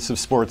importance of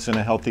sports in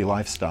a healthy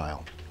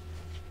lifestyle.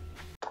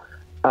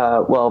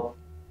 Well,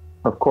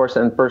 of course,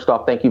 and first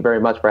off, thank you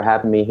very much for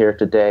having me here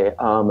today.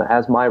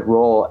 As my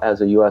role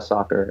as a U.S.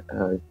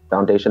 Soccer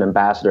Foundation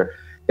ambassador,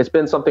 it's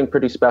been something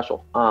pretty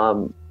special.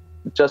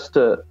 Just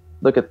to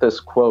look at this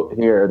quote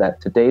here,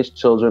 that today's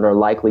children are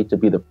likely to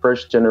be the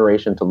first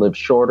generation to live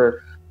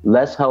shorter,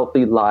 less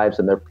healthy lives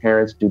than their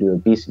parents due to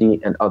obesity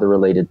and other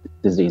related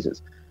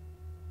diseases.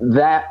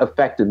 That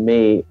affected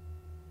me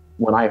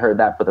when I heard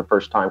that for the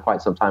first time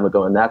quite some time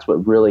ago, and that's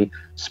what really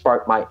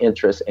sparked my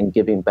interest in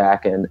giving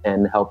back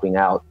and helping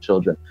out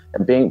children.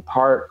 And being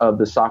part of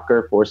the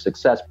Soccer for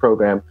Success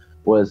program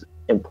was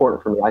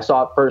important for me. I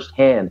saw it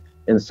firsthand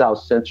in South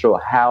Central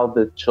how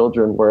the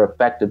children were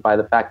affected by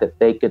the fact that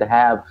they could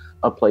have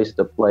a place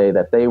to play,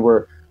 that they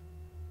were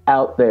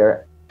out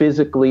there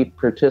physically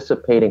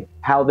participating,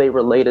 how they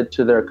related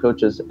to their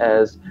coaches.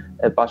 As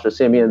Pastor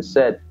Simeon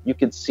said, you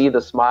could see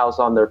the smiles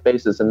on their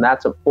faces, and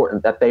that's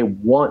important, that they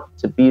want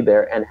to be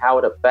there, and how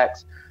it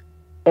affects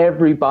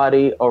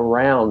everybody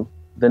around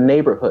the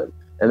neighborhood.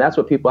 And that's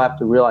what people have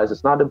to realize.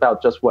 It's not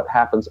about just what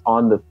happens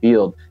on the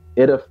field.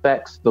 It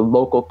affects the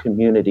local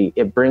community.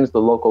 It brings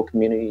the local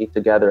community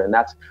together. And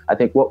that's, I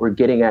think, what we're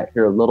getting at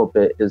here a little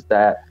bit, is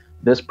that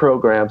this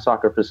program,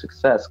 Soccer for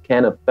Success,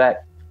 can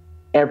affect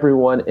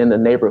everyone in the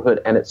neighborhood,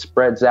 and it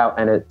spreads out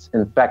and it's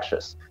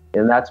infectious.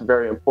 And that's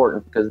very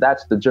important, because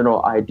that's the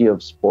general idea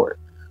of sport.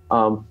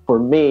 For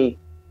me,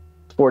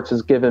 sports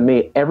has given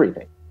me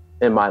everything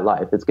in my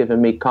life. It's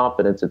given me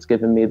confidence. It's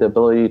given me the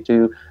ability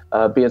to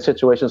be in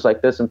situations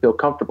like this and feel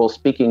comfortable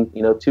speaking,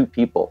 to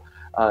people.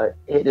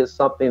 It is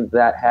something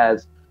that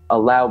has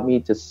allowed me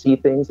to see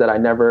things that I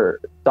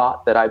never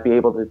thought that I'd be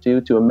able to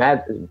do, to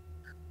imagine,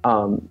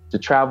 to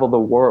travel the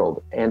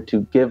world and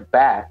to give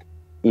back,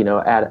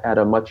 at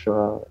a much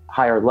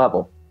higher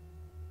level.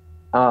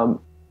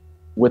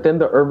 within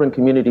the urban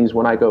communities,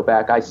 when I go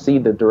back, I see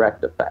the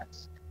direct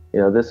effects.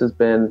 This has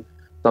been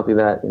something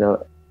that,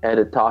 Ed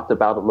had talked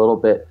about a little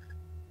bit.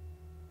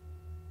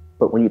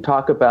 But when you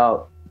talk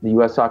about the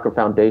U.S. Soccer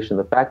Foundation,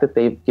 the fact that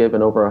they've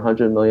given over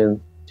 $100 million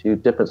to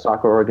different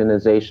soccer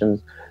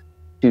organizations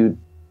to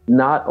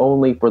not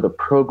only for the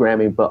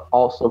programming, but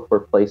also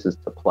for places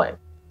to play.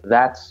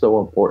 That's so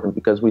important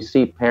because we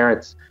see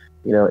parents,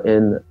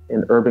 in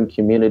urban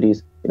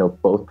communities,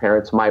 both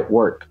parents might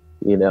work.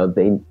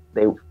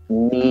 They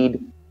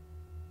need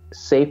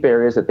safe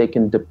areas that they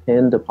can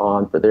depend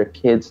upon for their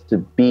kids to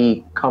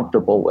be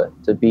comfortable with,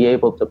 to be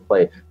able to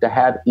play, to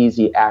have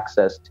easy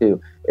access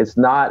to. It's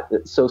not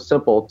so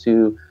simple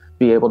to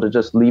be able to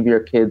just leave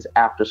your kids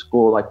after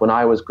school. Like when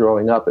I was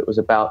growing up, it was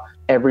about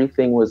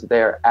everything was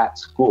there at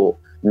school.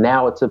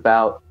 Now it's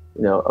about,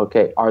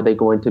 okay, are they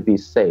going to be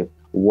safe?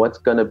 What's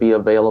going to be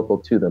available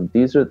to them?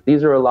 These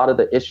are a lot of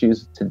the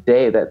issues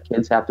today that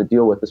kids have to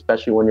deal with,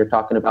 especially when you're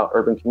talking about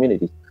urban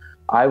communities.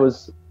 I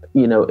was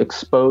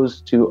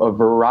exposed to a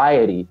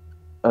variety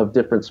of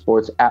different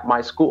sports at my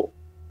school.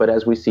 But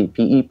as we see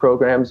PE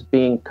programs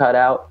being cut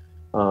out,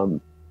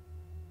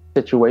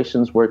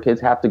 situations where kids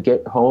have to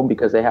get home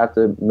because they have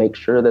to make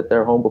sure that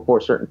they're home before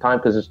a certain time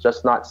because it's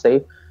just not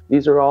safe.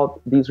 These are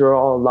all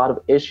a lot of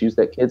issues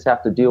that kids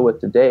have to deal with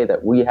today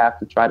that we have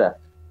to try to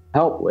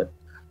help with.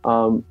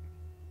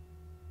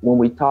 When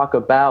we talk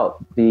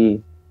about the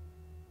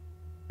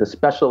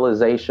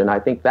specialization, I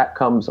think that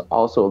comes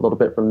also a little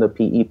bit from the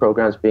PE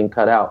programs being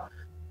cut out,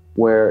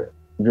 where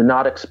you're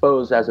not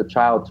exposed as a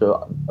child to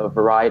a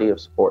variety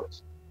of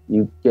sports.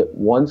 You get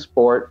one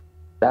sport,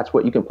 that's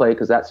what you can play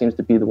because that seems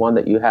to be the one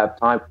that you have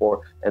time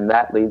for, and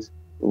that leads,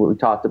 what we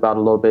talked about a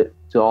little bit,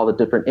 to all the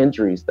different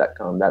injuries that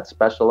come, that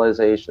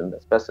specialization, the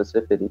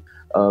specificity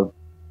of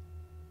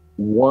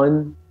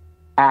one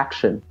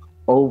action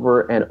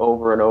over and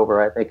over and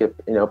over. I think if,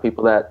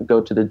 people that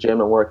go to the gym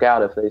and work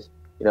out, if they,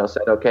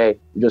 said, okay,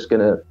 you're just going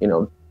to,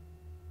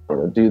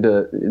 do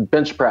the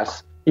bench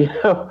press,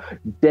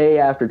 day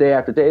after day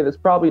after day, that's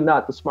probably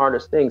not the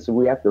smartest thing. So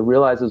we have to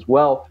realize as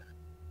well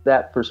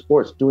that for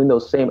sports, doing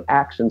those same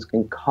actions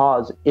can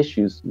cause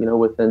issues,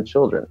 within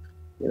children.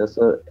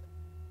 So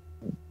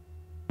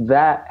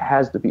that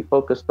has to be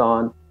focused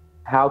on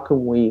how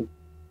can we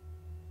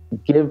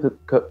give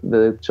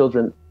the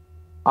children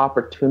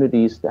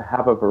opportunities to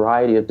have a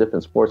variety of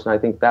different sports. And I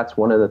think that's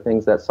one of the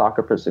things that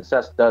Soccer for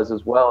Success does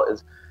as well,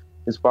 is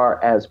as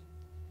far as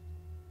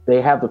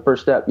they have the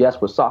first step, yes,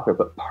 with soccer,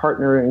 but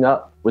partnering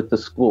up with the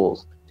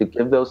schools to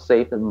give those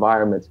safe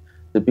environments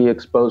to be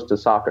exposed to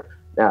soccer.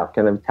 Now,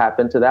 can they tap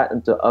into that,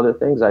 into other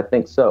things? I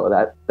think so.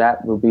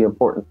 That will be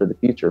important for the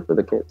future for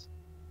the kids.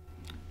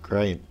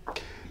 Great.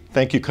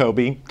 Thank you,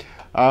 Kobe.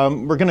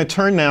 We're going to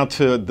turn now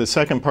to the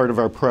second part of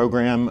our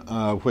program,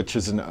 which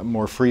is a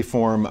more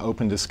free-form,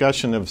 open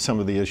discussion of some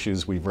of the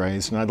issues we've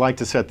raised. And I'd like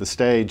to set the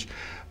stage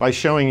by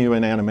showing you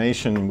an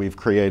animation we've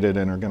created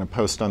and are going to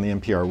post on the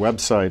NPR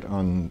website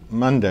on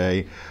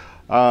Monday.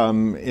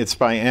 It's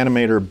by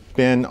animator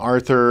Ben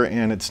Arthur,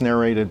 and it's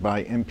narrated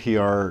by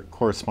NPR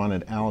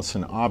correspondent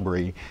Allison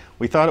Aubrey.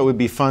 We thought it would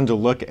be fun to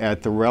look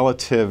at the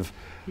relative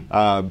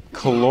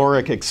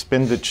caloric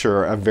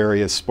expenditure of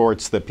various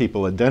sports that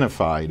people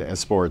identified as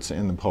sports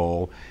in the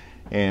poll,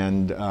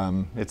 and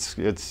it's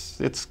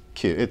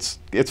cute.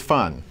 It's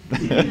fun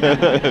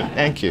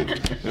and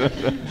cute.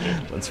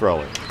 Let's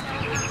roll it.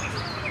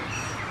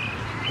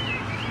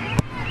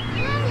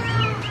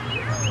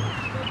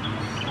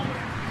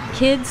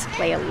 Kids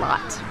play a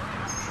lot.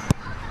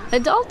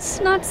 Adults,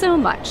 not so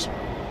much.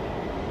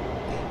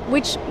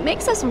 Which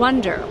makes us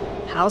wonder,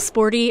 how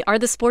sporty are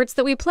the sports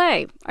that we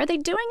play? Are they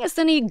doing us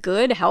any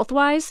good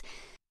health-wise?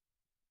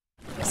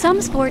 Some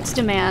sports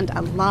demand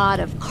a lot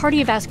of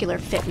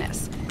cardiovascular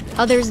fitness.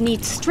 Others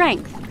need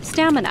strength,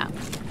 stamina.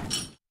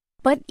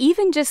 But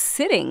even just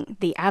sitting,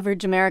 the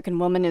average American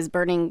woman is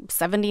burning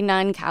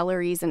 79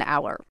 calories an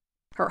hour.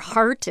 Her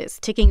heart is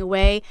ticking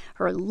away,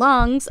 her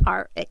lungs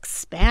are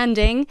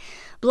expanding,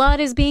 blood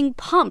is being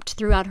pumped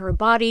throughout her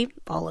body.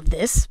 All of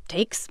this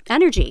takes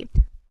energy.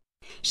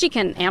 She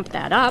can amp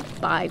that up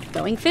by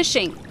going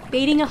fishing.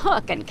 Baiting a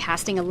hook and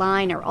casting a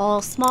line are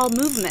all small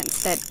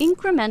movements that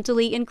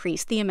incrementally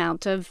increase the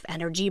amount of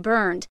energy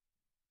burned.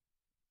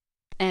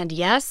 And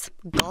yes,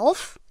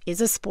 golf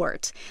is a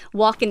sport.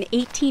 Walk an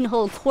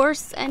 18-hole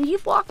course and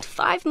you've walked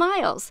 5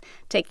 miles.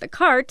 Take the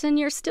cart and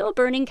you're still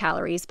burning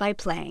calories by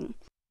playing.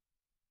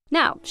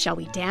 Now, shall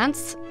we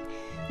dance?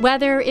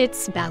 Whether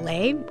it's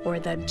ballet or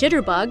the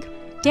jitterbug,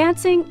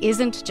 dancing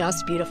isn't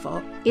just beautiful.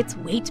 It's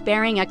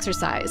weight-bearing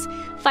exercise.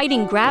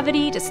 Fighting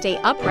gravity to stay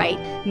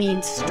upright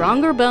means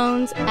stronger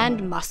bones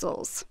and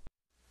muscles.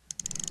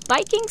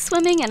 Biking,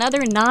 swimming, and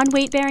other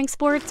non-weight-bearing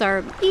sports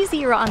are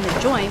easier on the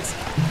joints,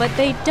 but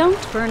they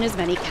don't burn as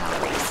many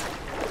calories.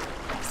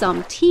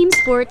 Some team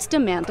sports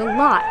demand a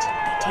lot.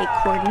 They take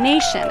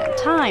coordination and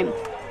time.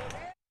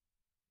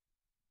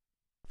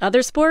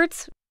 Other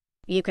sports,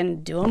 you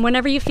can do them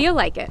whenever you feel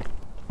like it.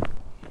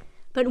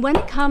 But when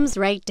it comes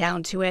right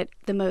down to it,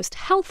 the most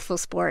healthful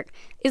sport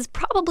is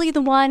probably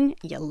the one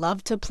you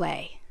love to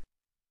play.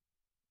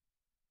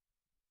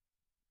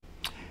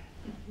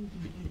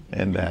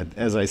 And that,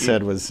 as I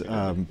said, was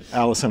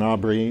Allison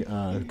Aubrey,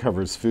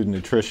 covers food and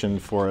nutrition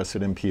for us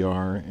at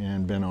NPR,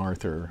 and Ben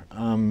Arthur.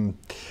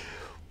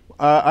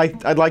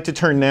 I'd like to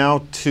turn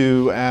now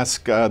to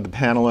ask the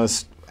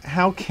panelists,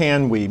 how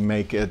can we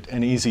make it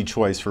an easy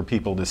choice for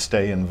people to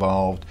stay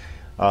involved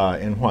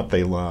in what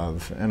they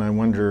love? And I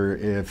wonder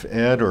if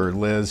Ed or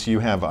Liz, you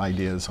have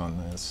ideas on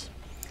this.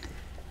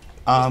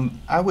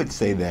 I would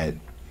say that,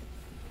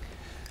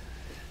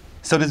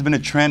 so there's been a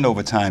trend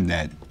over time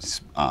that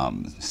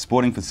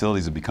sporting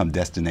facilities have become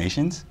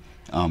destinations.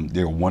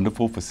 They're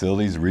wonderful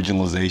facilities,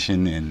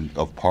 regionalization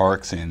of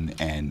parks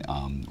and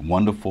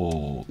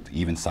wonderful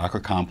even soccer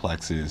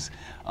complexes,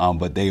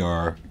 but they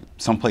are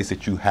someplace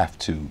that you have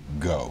to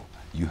go.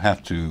 You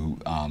have to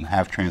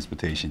have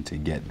transportation to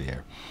get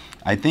there.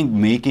 I think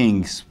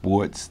making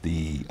sports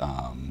the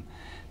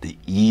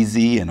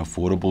easy and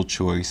affordable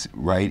choice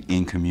right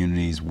in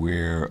communities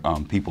where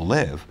people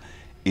live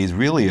is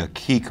really a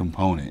key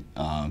component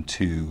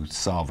to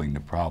solving the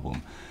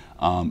problem.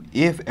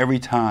 If every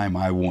time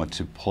I want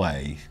to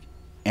play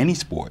any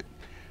sport,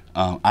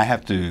 I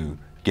have to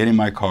get in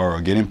my car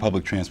or get in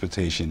public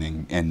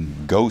transportation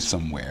and go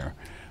somewhere,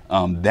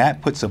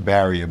 that puts a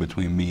barrier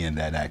between me and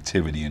that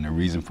activity and a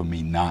reason for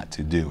me not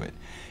to do it.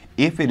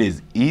 If it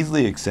is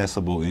easily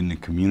accessible in the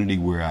community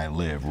where I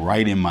live,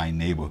 right in my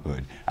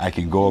neighborhood, I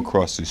can go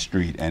across the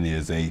street and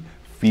there's a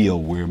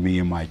field where me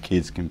and my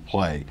kids can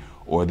play,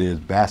 or there's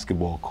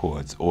basketball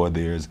courts, or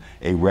there's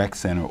a rec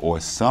center, or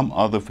some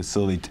other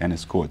facility,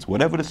 tennis courts,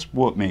 whatever the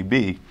sport may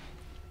be,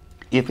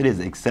 if it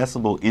is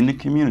accessible in the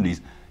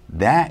communities,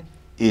 that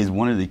is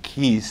one of the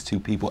keys to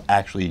people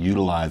actually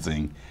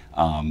utilizing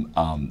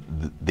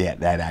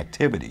that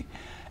activity.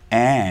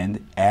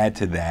 And add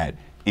to that,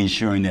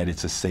 ensuring that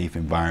it's a safe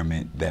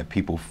environment, that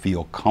people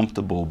feel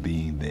comfortable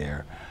being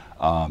there.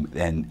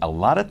 And a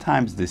lot of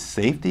times the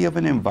safety of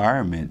an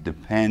environment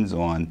depends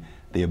on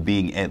there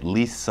being at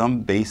least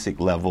some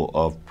basic level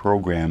of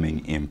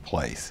programming in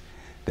place.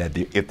 That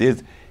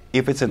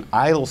if it's an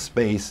idle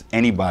space,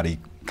 anybody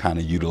kind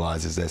of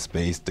utilizes that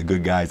space, the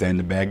good guys and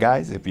the bad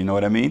guys, if you know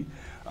what I mean.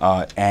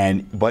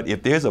 But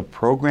if there's a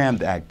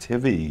programmed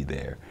activity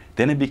there,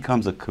 then it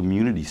becomes a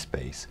community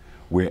space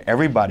where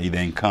everybody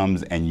then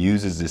comes and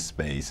uses this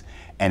space,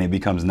 and it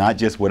becomes not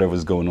just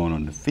whatever's going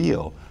on the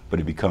field,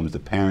 but it becomes the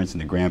parents and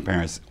the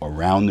grandparents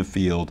around the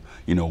field,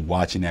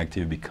 watching the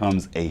activity.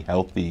 Becomes a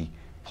healthy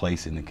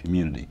place in the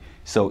community.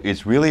 So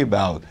it's really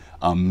about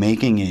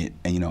making it,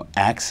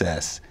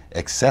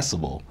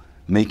 accessible,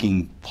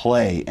 making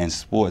play and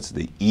sports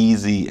the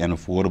easy and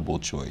affordable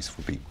choice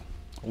for people.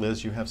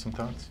 Liz, you have some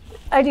thoughts?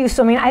 I do.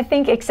 So, I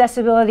think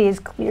accessibility is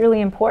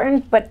clearly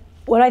important, but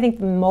what I think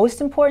the most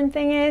important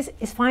thing is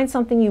find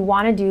something you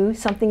want to do,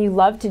 something you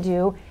love to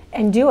do,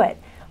 and do it.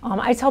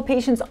 I tell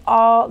patients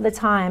all the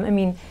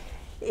time,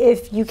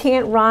 if you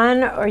can't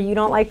run or you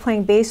don't like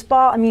playing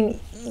baseball,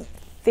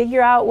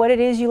 figure out what it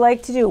is you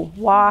like to do.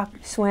 Walk,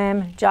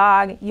 swim,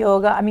 jog,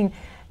 yoga.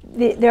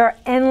 There are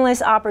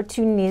endless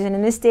opportunities, and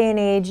in this day and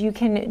age, you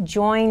can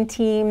join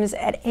teams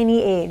at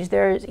any age.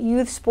 There's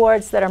youth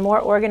sports that are more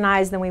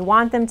organized than we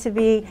want them to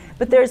be,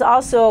 but there's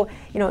also,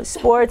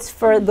 sports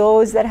for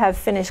those that have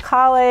finished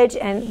college,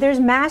 and there's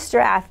master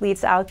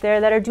athletes out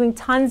there that are doing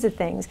tons of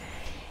things.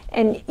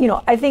 And,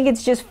 I think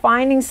it's just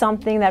finding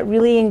something that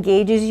really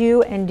engages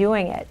you and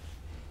doing it.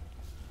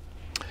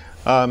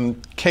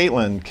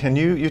 Caitlin,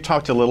 you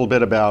talked a little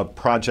bit about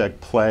Project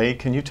Play.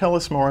 Can you tell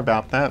us more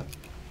about that?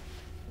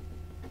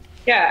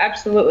 Yeah,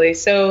 absolutely.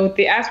 So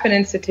the Aspen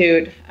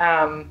Institute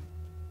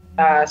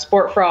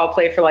Sport for All,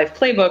 Play for Life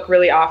playbook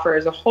really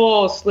offers a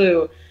whole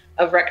slew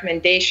of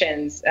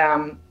recommendations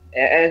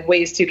as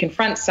ways to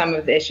confront some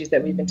of the issues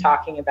that we've been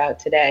talking about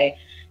today.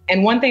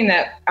 And one thing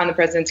that on the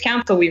President's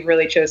Council we've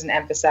really chosen to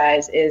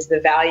emphasize is the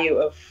value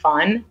of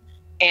fun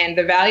and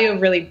the value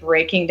of really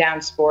breaking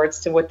down sports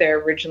to what they're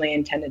originally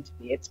intended to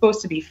be. It's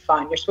supposed to be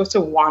fun. You're supposed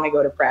to want to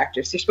go to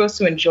practice. You're supposed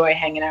to enjoy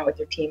hanging out with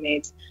your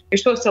teammates. You're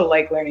supposed to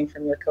like learning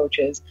from your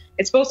coaches.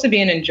 It's supposed to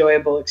be an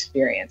enjoyable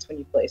experience when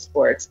you play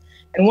sports.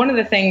 And one of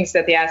the things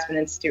that the Aspen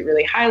Institute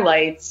really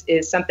highlights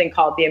is something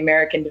called the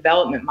American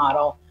Development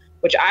Model,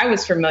 which I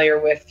was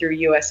familiar with through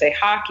USA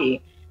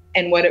Hockey.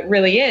 And what it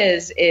really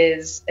is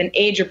an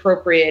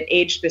age-appropriate,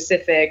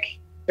 age-specific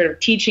sort of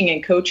teaching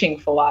and coaching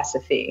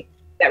philosophy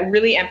that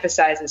really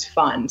emphasizes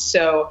fun.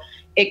 So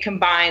it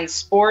combines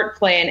sport,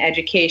 play, and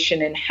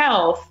education and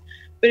health,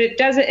 but it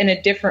does it in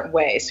a different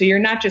way. So you're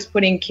not just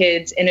putting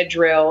kids in a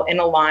drill, in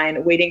a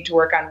line, waiting to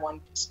work on one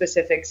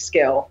specific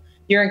skill.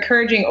 You're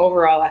encouraging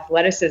overall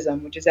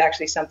athleticism, which is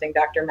actually something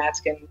Dr.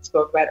 Matzkin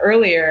spoke about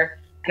earlier,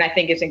 and I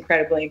think is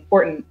incredibly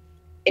important.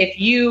 If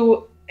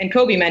you, and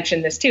Kobe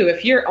mentioned this too,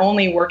 if you're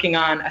only working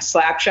on a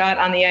slap shot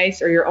on the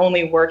ice, or you're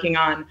only working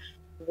on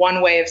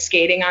one way of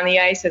skating on the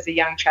ice as a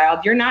young child,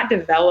 you're not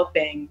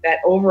developing that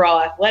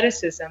overall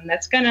athleticism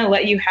that's going to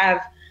let you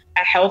have a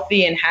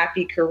healthy and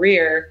happy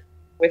career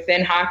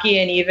within hockey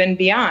and even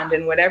beyond,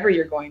 and whatever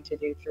you're going to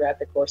do throughout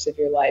the course of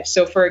your life.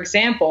 So for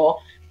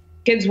example,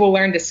 kids will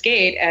learn to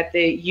skate at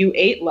the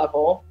U8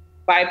 level,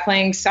 by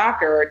playing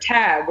soccer or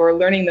tag or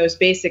learning those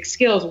basic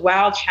skills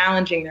while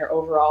challenging their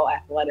overall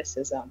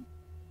athleticism.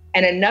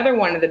 And another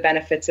one of the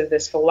benefits of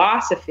this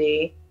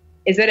philosophy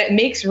is that it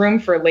makes room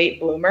for late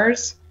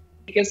bloomers,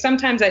 because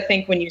sometimes I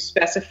think when you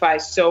specify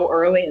so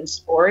early in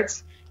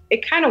sports,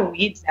 it kind of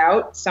weeds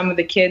out some of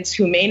the kids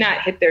who may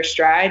not hit their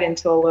stride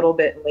until a little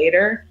bit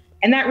later.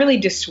 And that really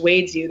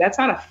dissuades you. That's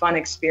not a fun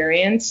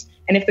experience.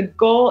 And if the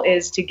goal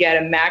is to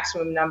get a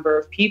maximum number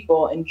of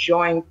people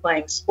enjoying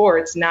playing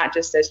sports, not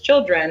just as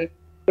children,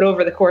 but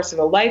over the course of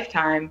a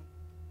lifetime,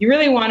 you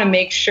really want to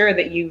make sure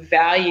that you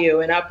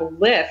value and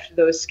uplift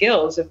those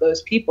skills of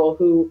those people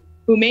who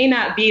may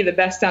not be the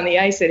best on the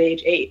ice at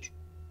age 8.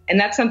 And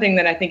that's something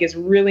that I think is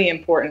really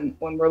important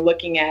when we're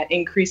looking at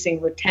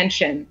increasing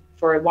retention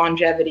for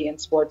longevity in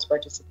sports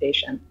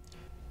participation.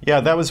 Yeah,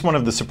 that was one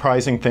of the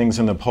surprising things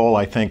in the poll,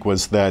 I think,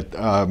 was that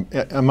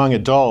among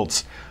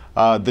adults,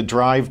 the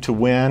drive to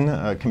win,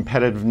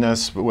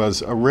 competitiveness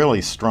was a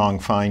really strong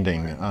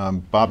finding.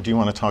 Bob, do you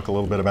want to talk a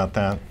little bit about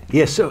that?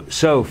 Yes,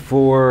 so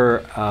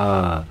for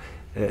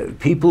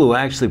people who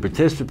actually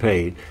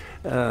participate,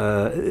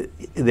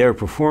 their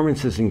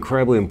performance is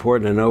incredibly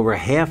important, and over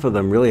half of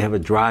them really have a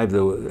drive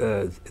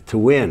to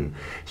win.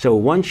 So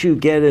once you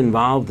get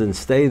involved and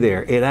stay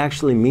there, it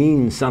actually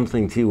means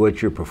something to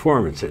what your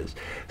performance is.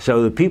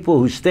 So the people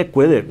who stick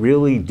with it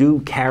really do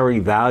carry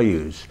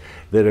values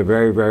that are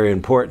very, very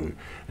important.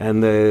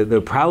 And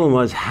the problem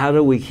was, how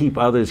do we keep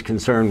others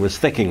concerned with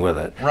sticking with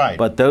it? Right.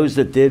 But those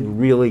that did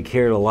really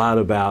cared a lot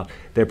about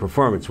their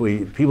performance.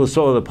 People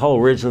saw the poll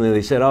originally,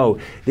 they said, oh,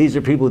 these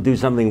are people who do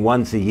something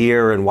once a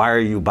year, and why are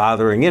you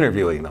bothering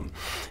interviewing them?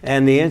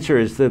 And the answer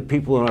is the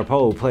people in our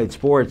poll who played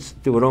sports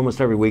do it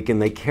almost every week,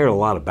 and they cared a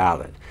lot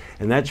about it.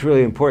 And that's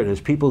really important, is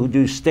people who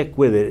do stick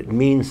with it, it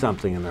means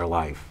something in their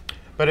life.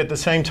 But at the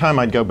same time,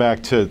 I'd go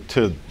back to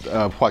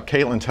what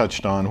Caitlin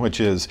touched on, which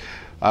is,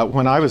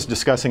 when I was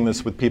discussing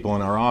this with people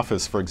in our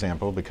office, for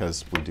example,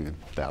 because we do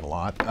that a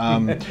lot,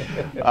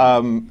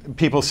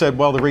 people said,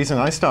 well, the reason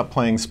I stopped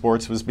playing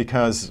sports was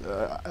because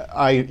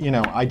I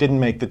didn't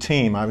make the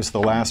team. I was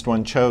the last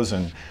one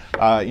chosen.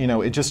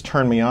 It just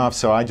turned me off,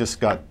 so I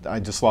just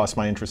lost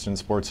my interest in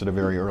sports at a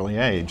very early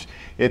age.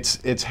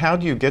 It's how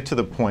do you get to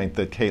the point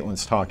that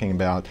Caitlin's talking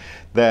about,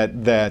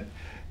 that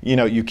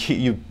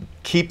you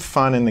keep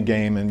fun in the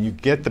game, and you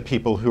get the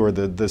people who are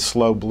the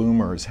slow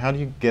bloomers. How do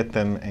you get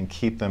them and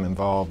keep them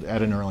involved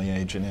at an early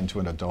age and into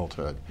an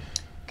adulthood?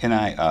 Can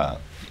I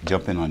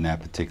jump in on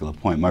that particular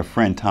point? My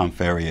friend Tom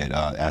Ferry at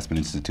Aspen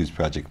Institute's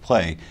Project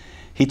Play,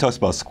 he talks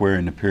about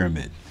squaring the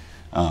pyramid.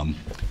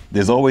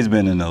 There's always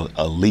been an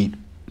elite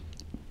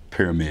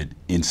pyramid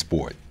in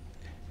sport.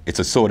 It's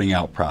a sorting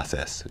out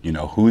process.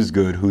 Who's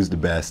good, who's the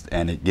best,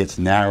 and it gets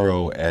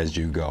narrow as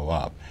you go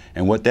up.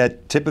 And what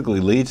that typically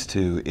leads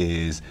to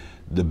is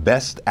the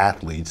best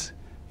athletes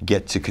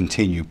get to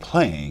continue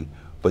playing,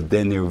 but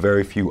then there are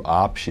very few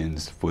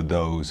options for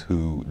those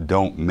who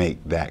don't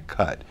make that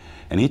cut.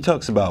 And he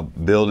talks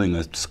about building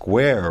a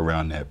square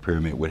around that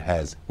pyramid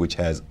which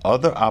has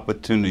other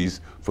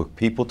opportunities for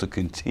people to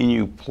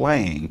continue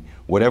playing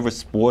whatever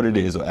sport it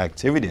is or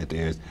activity it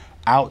is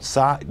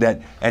outside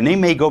that, and they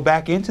may go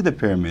back into the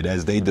pyramid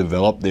as they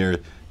develop their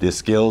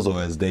skills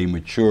or as they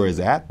mature as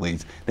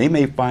athletes. They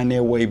may find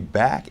their way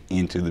back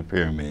into the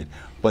pyramid,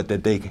 but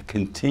that they can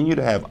continue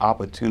to have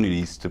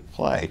opportunities to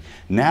play.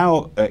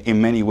 Now,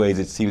 in many ways,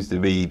 it seems to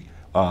be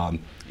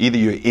either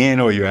you're in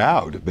or you're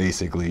out,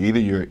 basically. Either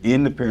you're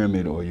in the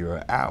pyramid or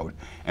you're out.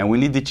 And we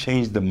need to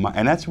change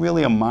and that's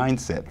really a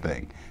mindset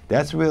thing.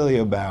 That's really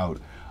about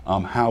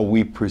how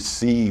we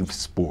perceive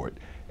sport.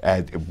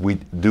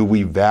 Do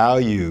we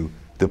value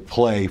the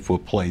play for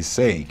play's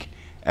sake,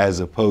 as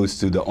opposed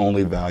to the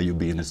only value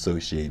being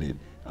associated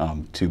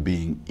to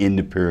being in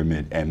the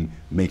pyramid and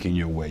making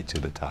your way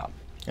to the top?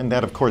 And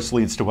that, of course,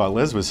 leads to what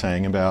Liz was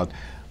saying about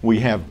we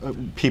have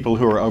people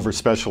who are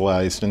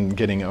over-specialized and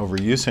getting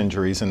overuse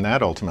injuries, and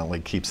that ultimately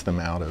keeps them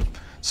out of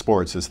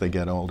sports as they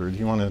get older. Do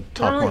you want to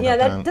talk more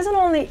about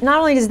that? Not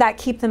only does that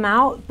keep them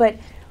out, but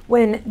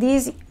when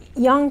these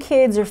young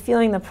kids are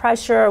feeling the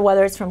pressure,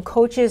 whether it's from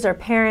coaches or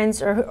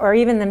parents or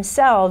even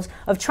themselves,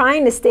 of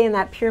trying to stay in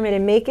that pyramid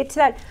and make it to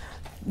that,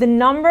 the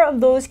number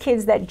of those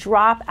kids that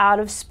drop out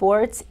of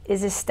sports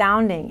is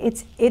astounding.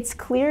 It's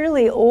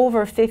clearly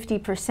over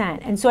 50%.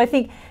 And so I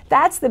think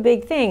that's the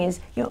big thing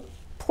is,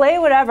 play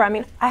whatever. I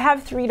mean, I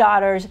have 3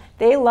 daughters.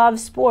 They love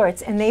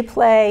sports and they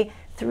play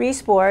 3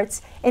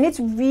 sports. And it's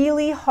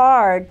really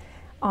hard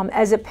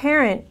as a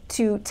parent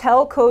to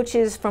tell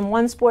coaches from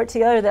one sport to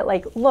the other that,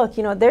 like, look,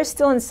 they're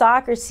still in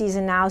soccer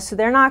season now, so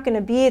they're not going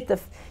to be at the,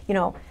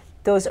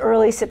 those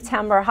early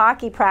September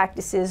hockey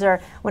practices,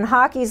 or when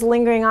hockey's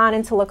lingering on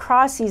into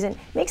lacrosse season.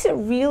 It makes it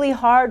really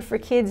hard for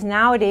kids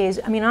nowadays.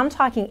 I mean, I'm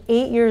talking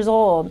 8 years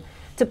old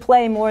to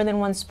play more than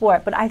one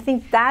sport. But I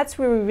think that's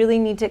where we really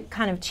need to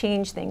kind of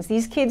change things.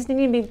 These kids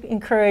need to be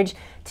encouraged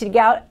to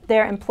get out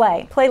there and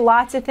play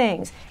lots of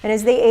things. And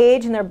as they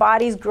age and their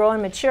bodies grow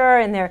and mature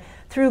and their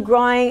through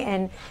growing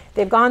and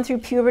they've gone through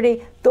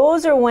puberty,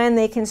 those are when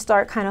they can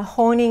start kind of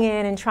honing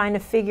in and trying to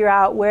figure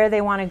out where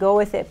they want to go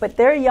with it. But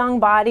their young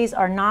bodies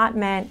are not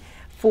meant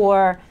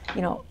for,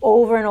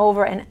 over and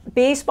over. And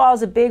baseball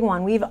is a big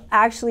one. We've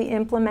actually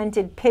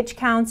implemented pitch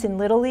counts in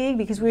Little League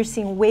because we're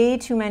seeing way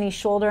too many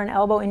shoulder and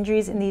elbow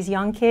injuries in these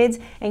young kids.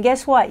 And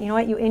guess what? You know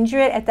what? You injure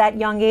it at that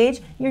young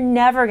age, you're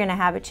never going to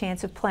have a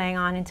chance of playing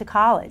on into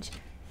college.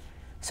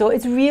 So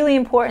it's really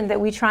important that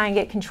we try and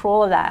get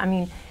control of that. I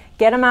mean,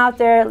 get them out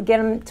there, get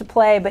them to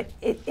play, but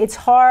it's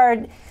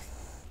hard.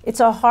 It's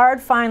a hard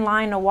fine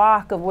line to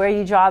walk of where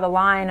you draw the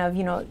line of,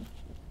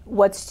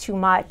 what's too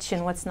much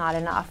and what's not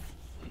enough.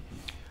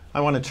 I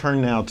want to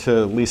turn now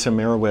to Lisa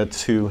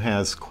Merowitz, who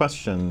has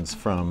questions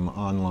from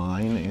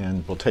online,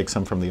 and we'll take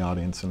some from the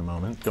audience in a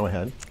moment. Go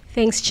ahead.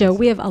 Thanks, Joe.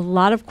 We have a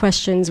lot of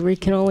questions. We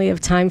can only have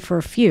time for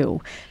a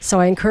few. So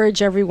I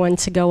encourage everyone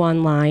to go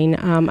online.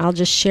 I'll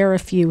just share a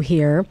few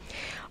here.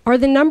 Are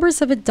the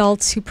numbers of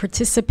adults who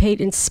participate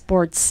in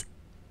sports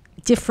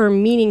differ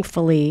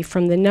meaningfully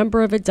from the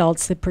number of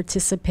adults that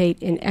participate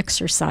in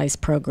exercise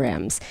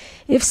programs?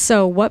 If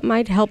so, what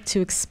might help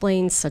to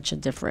explain such a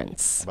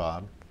difference?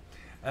 Bob?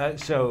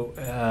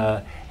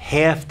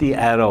 Half the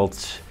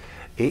adults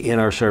in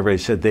our survey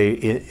said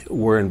they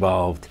were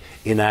involved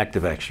in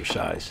active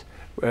exercise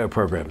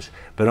programs,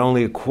 but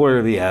only a quarter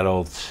of the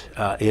adults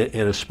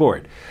in a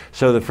sport.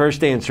 So the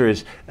first answer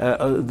is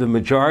the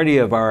majority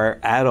of our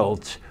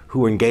adults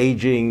who are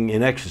engaging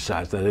in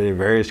exercise, now there are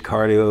various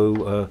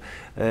cardio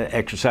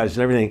exercises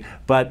and everything,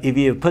 but if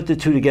you put the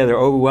two together,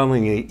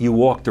 overwhelmingly, you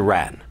walked or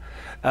ran.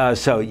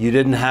 So you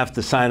didn't have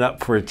to sign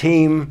up for a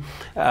team,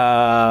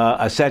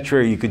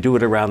 etc. You could do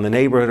it around the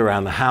neighborhood,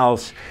 around the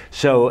house.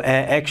 So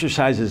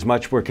exercise is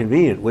much more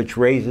convenient, which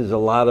raises a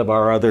lot of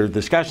our other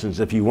discussions.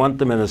 If you want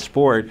them in a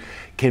sport,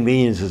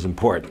 convenience is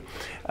important.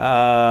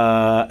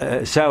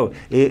 So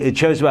it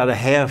shows about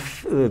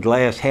the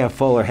glass half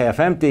full or half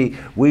empty.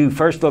 We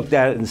first looked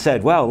at it and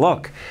said, well,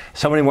 look,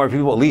 so many more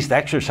people at least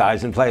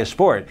exercise and play a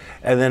sport.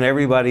 And then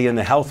everybody in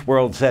the health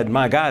world said,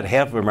 my God,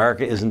 half of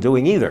America isn't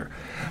doing either.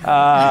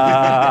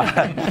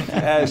 But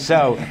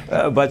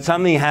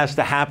something has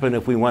to happen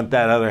if we want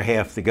that other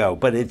half to go.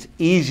 But it's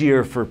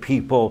easier for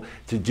people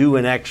to do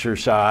an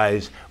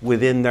exercise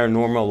within their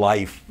normal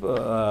life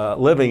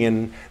living.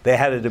 And they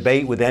had a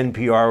debate with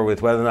NPR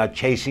with whether or not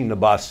chasing the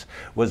bus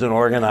was an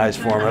organized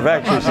form of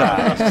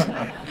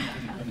exercise.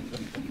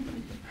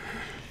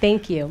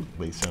 Thank you.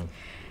 Lisa.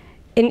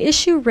 An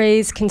issue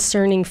raised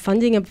concerning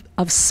funding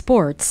of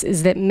sports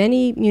is that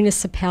many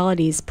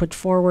municipalities put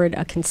forward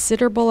a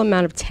considerable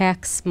amount of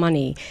tax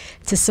money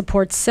to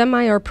support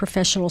semi or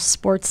professional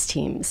sports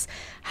teams.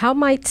 How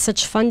might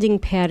such funding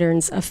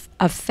patterns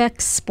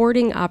affect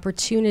sporting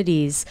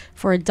opportunities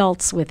for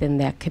adults within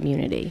that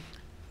community?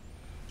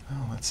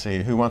 Oh, let's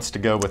see. Who wants to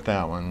go with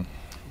that one?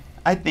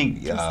 I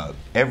think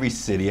every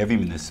city, every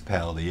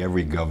municipality,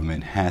 every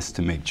government has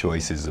to make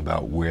choices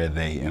about where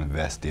they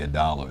invest their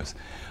dollars.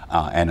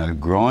 And a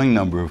growing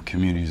number of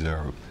communities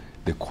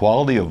the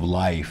quality of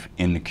life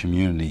in the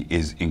community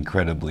is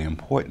incredibly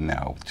important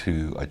now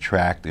to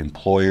attract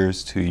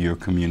employers to your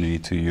community,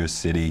 to your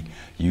city.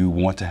 You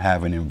want to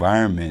have an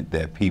environment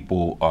that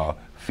people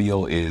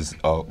feel is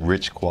a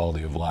rich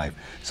quality of life.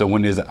 So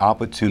when there's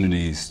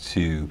opportunities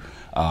to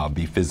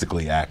be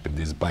physically active,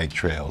 there's bike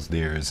trails,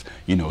 there's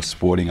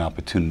sporting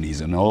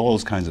opportunities, and all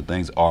those kinds of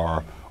things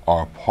are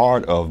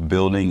part of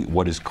building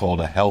what is called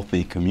a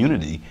healthy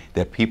community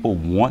that people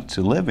want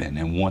to live in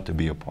and want to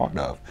be a part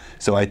of.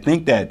 So I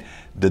think that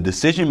the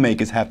decision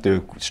makers have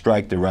to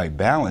strike the right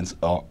balance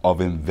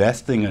of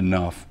investing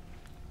enough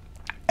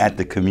at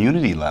the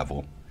community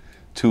level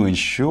to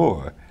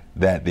ensure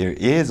that there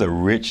is a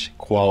rich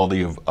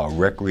quality of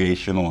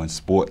recreational and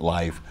sport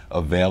life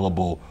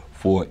available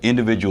for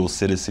individual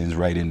citizens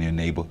right in their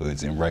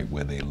neighborhoods and right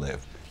where they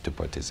live to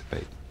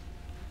participate.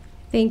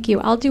 Thank you.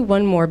 I'll do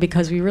one more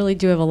because we really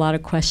do have a lot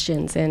of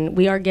questions, and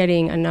we are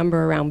getting a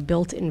number around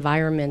built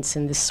environments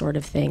and this sort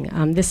of thing.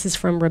 This is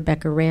from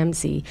Rebecca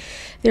Ramsey.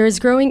 There is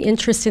growing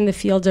interest in the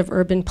field of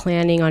urban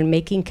planning on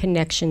making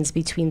connections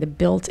between the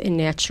built and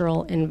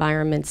natural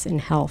environments and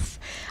health.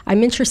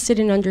 I'm interested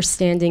in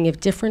understanding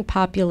if different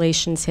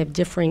populations have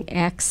differing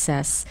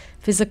access,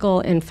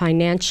 physical and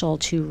financial,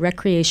 to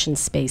recreation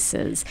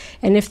spaces,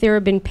 and if there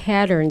have been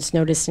patterns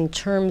noticed in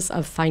terms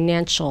of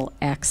financial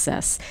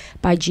access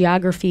by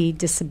geography,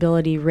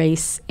 disability,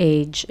 race,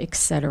 age,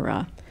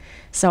 etc.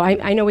 So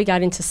I know we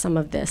got into some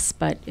of this,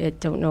 but I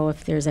don't know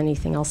if there's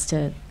anything else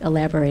to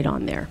elaborate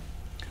on there.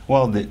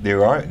 Well,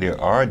 there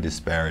are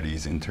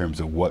disparities in terms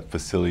of what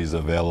facilities are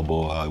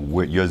available.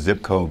 Where your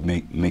zip code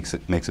makes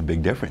a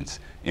big difference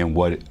in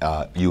what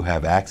you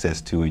have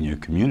access to in your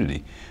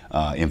community.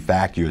 In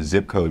fact, your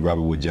zip code,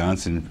 Robert Wood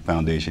Johnson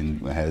Foundation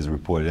has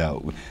reported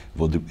out,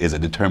 is a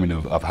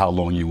determinant of how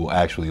long you will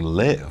actually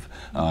live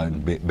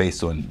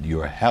based on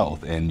your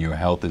health. And your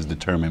health is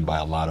determined by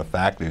a lot of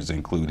factors,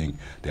 including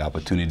the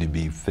opportunity to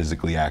be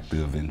physically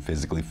active and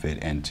physically fit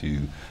and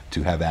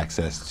to have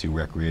access to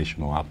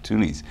recreational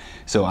opportunities.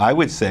 So I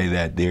would say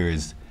that there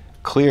is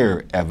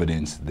clear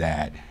evidence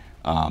that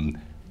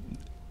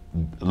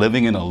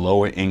Living in a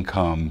lower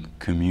income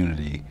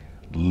community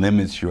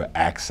limits your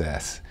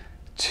access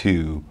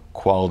to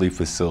quality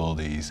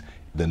facilities,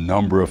 the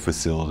number of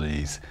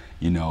facilities,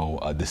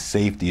 the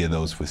safety of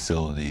those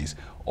facilities.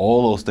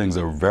 All those things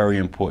are very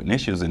important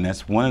issues, and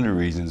that's one of the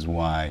reasons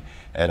why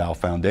at our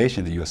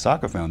foundation, the U.S.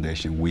 Soccer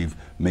Foundation, we've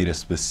made a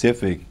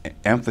specific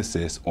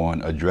emphasis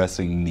on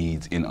addressing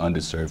needs in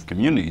underserved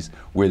communities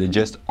where there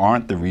just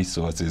aren't the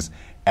resources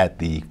at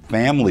the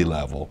family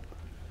level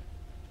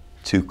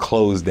to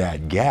close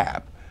that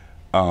gap.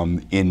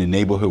 In the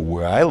neighborhood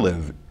where I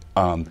live,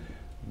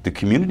 the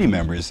community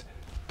members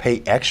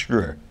pay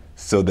extra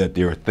so that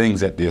there are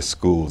things at their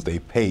schools. They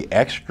pay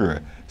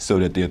extra so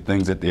that there are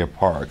things at their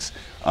parks.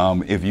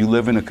 If you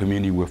live in a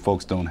community where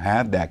folks don't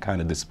have that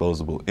kind of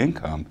disposable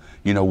income,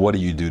 what do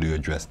you do to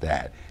address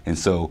that? And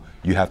so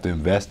you have to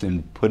invest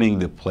in putting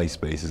the play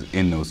spaces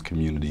in those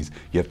communities.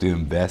 You have to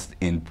invest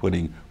in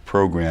putting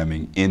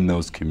programming in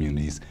those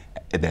communities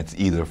that's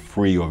either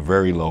free or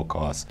very low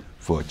cost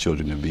for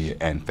children to be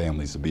and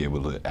families to be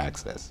able to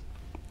access.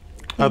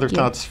 Other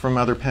thoughts from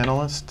other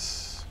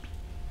panelists?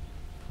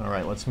 All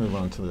right, let's move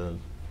on to the,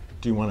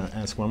 do you want to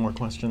ask one more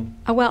question?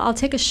 Well, I'll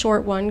take a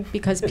short one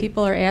because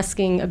people are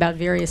asking about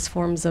various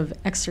forms of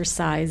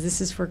exercise. This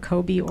is for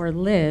Kobe or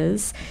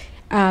Liz.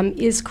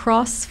 Is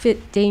CrossFit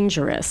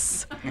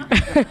dangerous?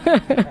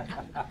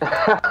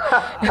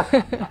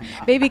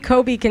 Maybe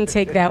Kobe can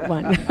take that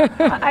one.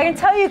 I can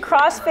tell you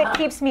CrossFit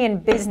keeps me in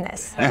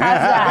business. How's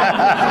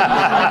that?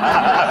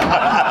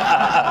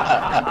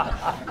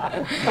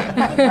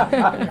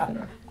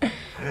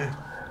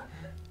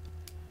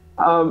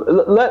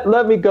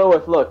 Let me go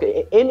with, look,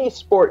 any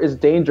sport is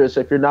dangerous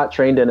if you're not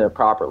trained in it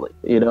properly.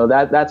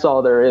 That's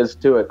all there is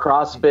to it.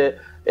 CrossFit,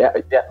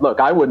 look,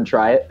 I wouldn't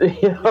try it.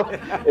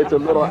 It's a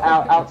little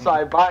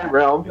outside my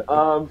realm.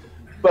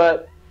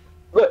 But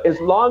look, as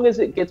long as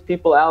it gets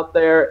people out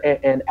there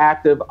and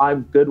active,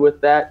 I'm good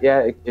with that.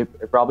 Yeah,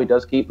 it probably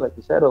does keep, like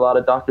you said, a lot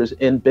of doctors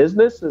in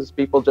business as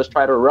people just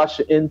try to rush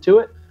into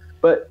it.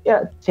 But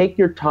yeah, take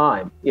your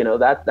time.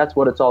 That's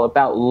what it's all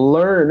about.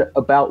 Learn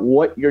about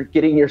what you're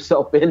getting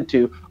yourself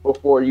into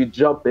before you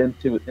jump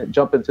into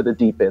the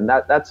deep end.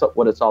 That's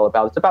what it's all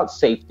about. It's about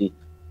safety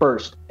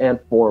first and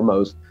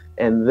foremost,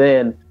 and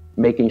then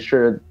making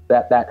sure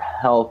that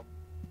health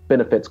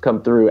benefits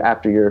come through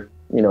after you're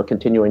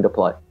continuing to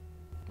play.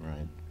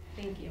 Right.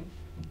 Thank you.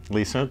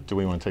 Lisa, do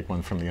we want to take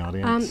one from the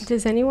audience?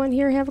 Does anyone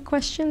here have a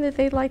question that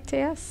they'd like to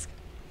ask?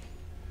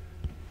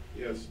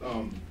 Yes.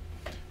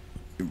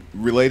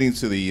 Relating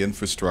to the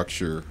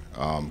infrastructure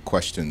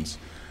questions,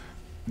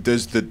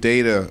 does the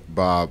data,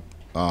 Bob,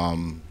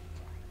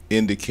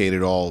 indicate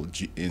at all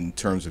in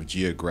terms of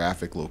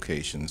geographic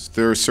locations?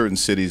 There are certain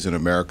cities in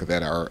America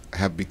that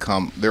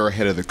they're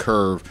ahead of the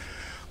curve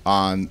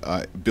on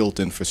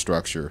built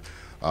infrastructure.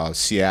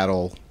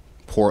 Seattle,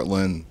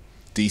 Portland,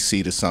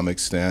 DC to some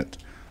extent.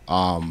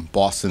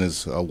 Boston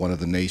is one of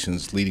the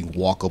nation's leading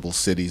walkable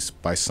cities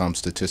by some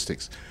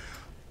statistics.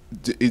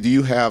 Do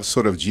you have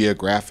sort of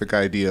geographic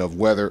idea of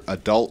whether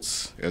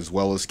adults as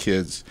well as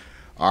kids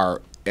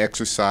are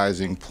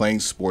exercising,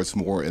 playing sports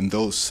more in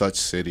those such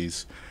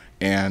cities?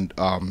 And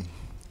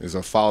as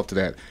a follow-up to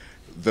that,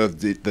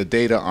 the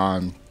data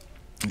on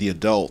the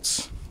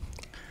adults,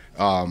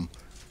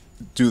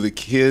 do the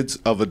kids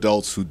of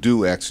adults who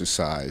do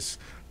exercise,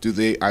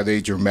 are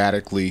they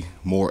dramatically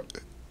more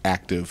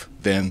active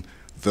than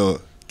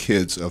the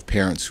kids of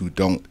parents who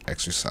don't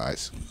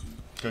exercise?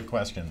 Good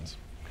questions.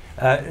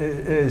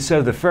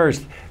 So the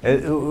first,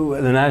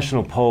 the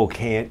national poll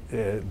can't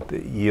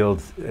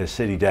yield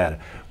city data.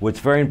 What's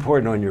very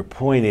important on your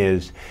point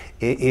is,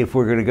 if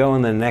we're going to go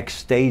in the next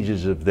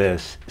stages of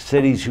this,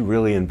 cities who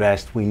really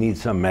invest, we need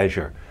some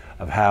measure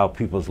of how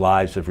people's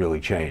lives have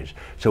really changed.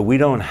 So we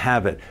don't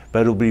have it,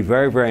 but it'll be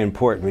very, very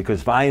important,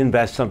 because if I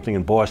invest something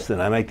in Boston,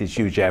 I make this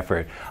huge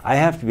effort, I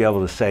have to be able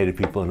to say to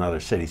people in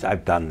other cities,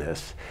 I've done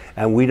this.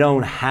 And we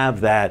don't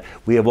have that.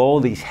 We have all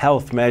these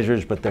health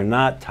measures, but they're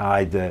not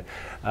tied to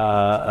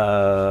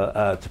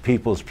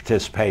people's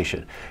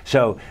participation.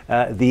 So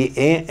the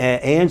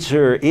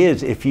answer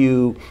is, if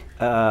you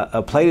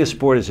played a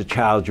sport as a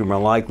child, you're more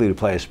likely to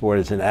play a sport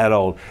as an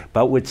adult,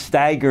 but what's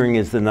staggering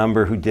is the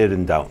number who did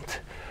and don't.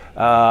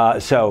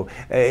 So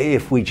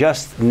if we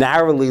just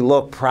narrowly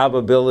look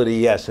probability,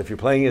 yes, if you're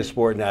playing a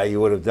sport now,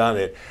 you would have done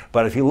it.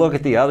 But if you look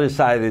at the other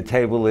side of the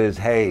table is,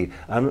 hey,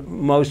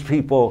 most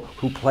people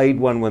who played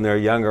one when they're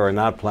younger are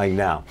not playing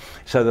now.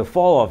 So the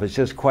fall off is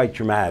just quite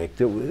dramatic.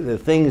 The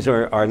things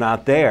are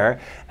not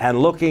there.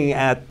 And looking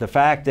at the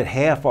fact that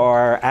half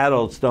our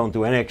adults don't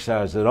do any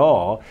exercise at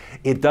all,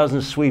 it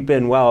doesn't sweep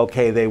in, well,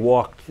 okay, they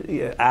walked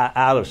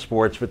out of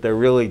sports, but they're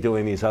really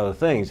doing these other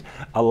things.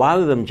 A lot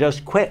of them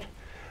just quit.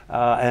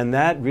 And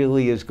that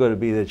really is going to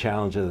be the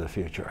challenge of the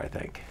future, I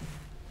think.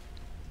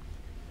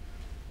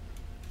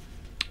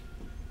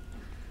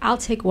 I'll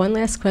take one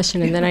last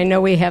question, and then I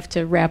know we have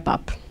to wrap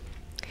up.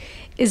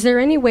 Is there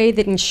any way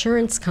that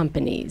insurance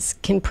companies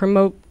can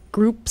promote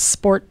group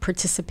sport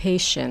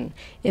participation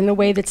in the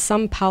way that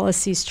some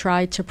policies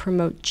try to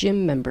promote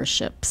gym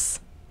memberships?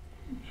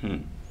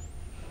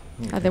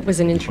 That was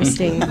an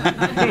interesting,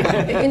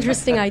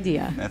 interesting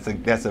idea.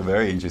 That's a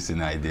very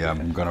interesting idea.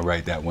 I'm going to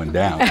write that one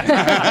down.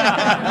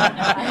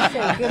 I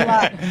say good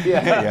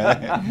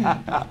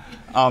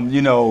luck.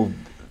 You know,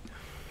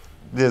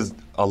 there's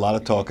a lot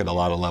of talk at a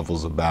lot of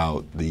levels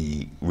about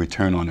the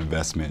return on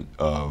investment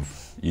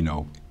of, you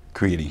know,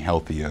 creating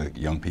healthier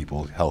young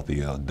people,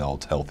 healthier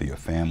adults, healthier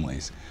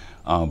families.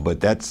 But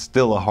that's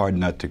still a hard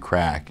nut to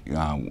crack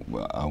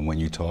when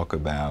you talk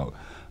about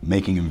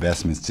making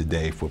investments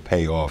today for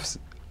payoffs,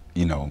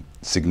 you know,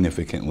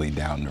 significantly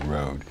down the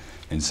road.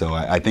 And so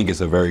I think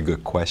it's a very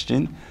good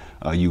question.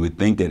 You would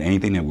think that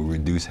anything that would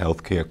reduce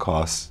healthcare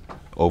costs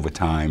over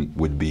time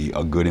would be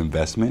a good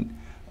investment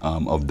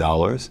of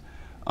dollars,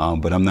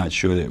 but I'm not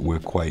sure that we're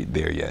quite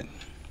there yet.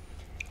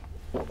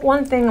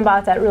 One thing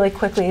about that really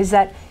quickly is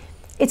that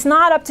it's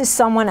not up to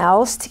someone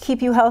else to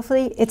keep you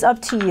healthy, it's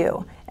up to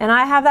you. And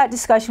I have that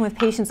discussion with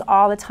patients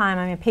all the time.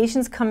 I mean,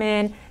 patients come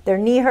in, their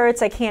knee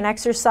hurts, I can't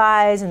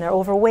exercise, and they're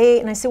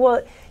overweight, and I say,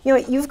 well, you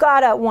know, you've got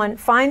to,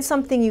 find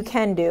something you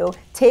can do,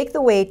 take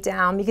the weight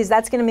down, because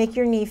that's going to make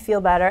your knee feel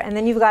better, and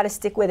then you've got to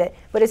stick with it.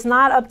 But it's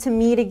not up to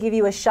me to give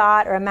you a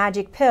shot or a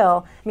magic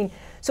pill. I mean,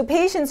 so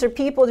patients or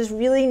people just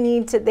really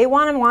need to, they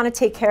want to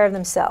take care of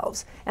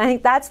themselves. And I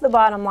think that's the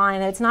bottom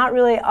line, that it's not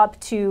really up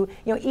to,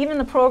 you know, even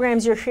the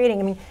programs you're creating.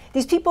 I mean,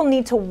 these people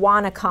need to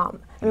want to come.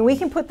 I mean, we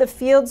can put the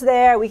fields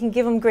there, we can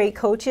give them great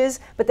coaches,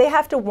 but they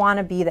have to want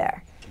to be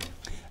there.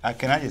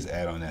 Can I just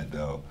add on that,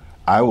 though?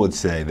 I would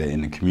say that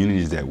in the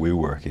communities that we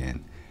work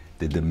in,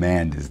 the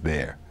demand is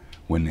there.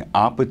 When the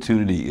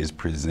opportunity is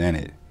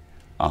presented,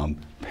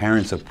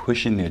 parents are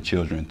pushing their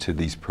children to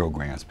these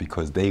programs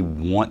because they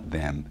want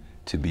them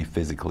to be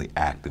physically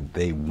active.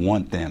 They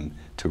want them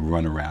to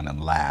run around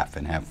and laugh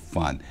and have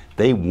fun.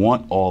 They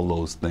want all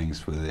those things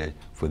for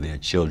their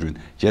children,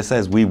 just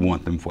as we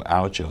want them for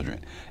our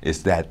children. It's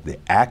that the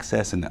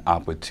access and the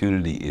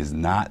opportunity is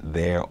not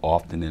there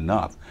often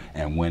enough.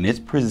 And when it's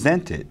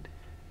presented,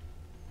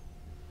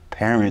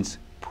 parents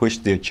push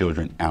their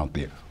children out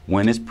there.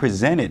 When it's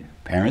presented,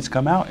 parents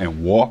come out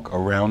and walk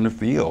around the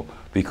field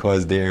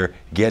because they're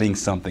getting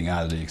something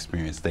out of the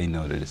experience. They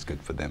know that it's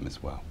good for them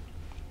as well.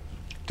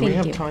 Do we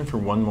have time for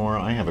one more?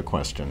 I have a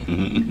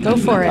question. Go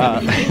for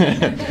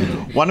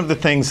it. One of the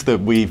things that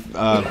we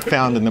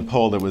found in the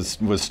poll that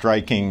was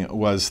striking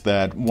was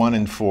that 1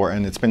 in 4,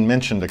 and it's been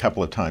mentioned a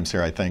couple of times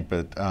here, I think,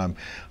 but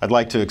I'd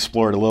like to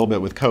explore it a little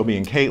bit with Kobe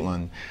and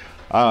Caitlin.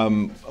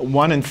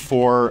 1 in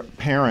 4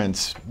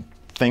 parents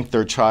think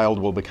their child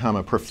will become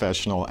a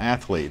professional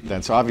athlete.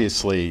 That's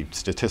obviously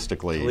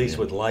statistically Police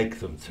would like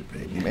them to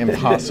be.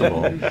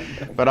 Impossible.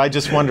 But I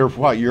just wonder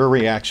what your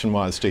reaction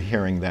was to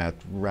hearing that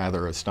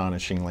rather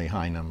astonishingly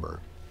high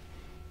number.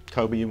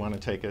 Kobe, you want to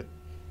take it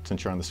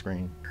since you're on the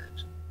screen?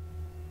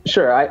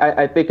 Sure,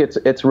 I think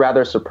it's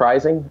rather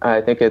surprising. I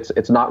think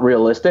it's not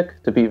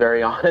realistic, to be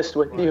very honest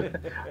with you.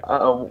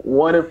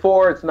 1 in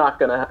 4, it's not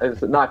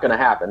gonna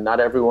happen. Not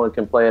everyone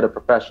can play at a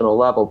professional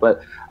level,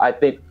 but I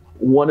think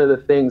one of the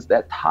things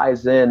that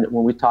ties in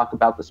when we talk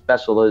about the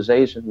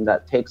specialization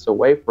that takes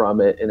away from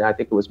it, and I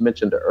think it was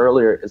mentioned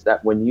earlier, is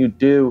that when you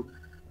do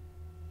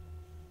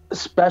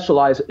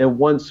specialize in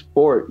one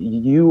sport,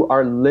 you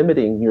are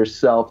limiting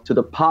yourself to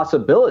the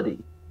possibility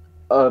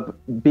of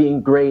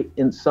being great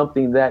in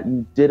something that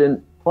you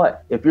didn't play.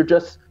 If you're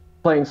just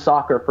playing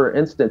soccer, for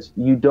instance,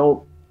 you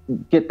don't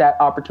get that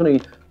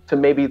opportunity to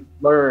maybe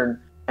learn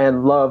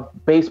and love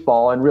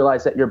baseball and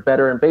realize that you're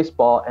better in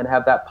baseball and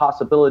have that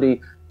possibility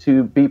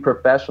to be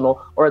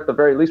professional, or at the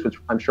very least, which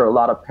I'm sure a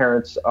lot of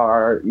parents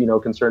are, you know,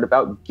 concerned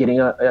about, getting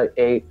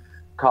a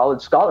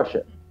college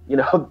scholarship. You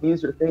know,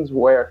 these are things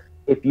where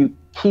if you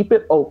keep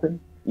it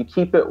open, you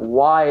keep it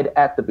wide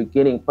at the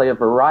beginning, play a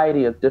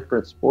variety of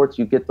different sports,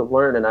 you get to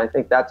learn. And I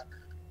think that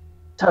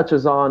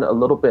touches on a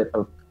little bit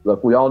of,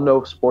 look, we all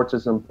know sports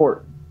is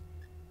important.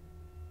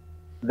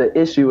 The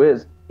issue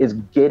is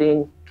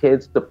getting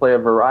kids to play a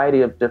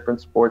variety of different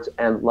sports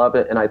and love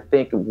it. And I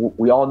think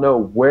we all know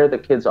where the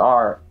kids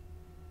are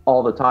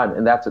all the time,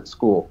 and that's at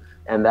school.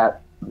 And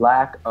that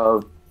lack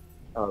of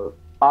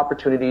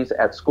opportunities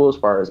at school as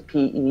far as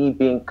PE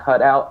being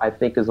cut out, I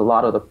think is a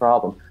lot of the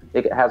problem. I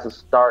think it has to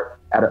start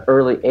at an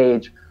early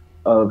age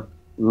of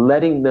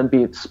letting them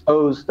be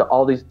exposed to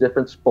all these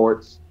different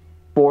sports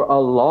for a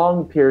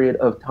long period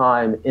of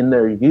time in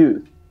their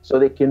youth so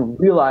they can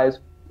realize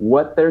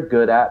what they're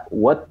good at,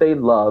 what they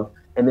love,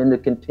 and then to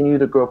continue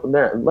to grow from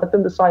there and let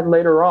them decide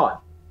later on,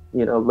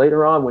 you know,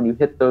 later on when you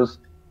hit those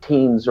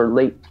teens or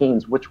late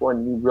teens, which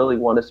one you really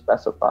want to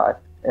specify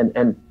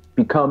and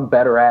become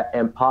better at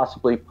and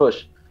possibly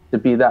push to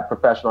be that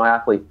professional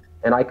athlete.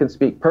 And I can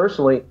speak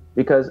personally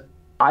because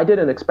I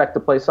didn't expect to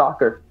play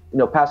soccer, you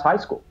know, past high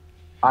school.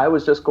 I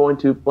was just going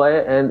to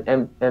play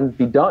and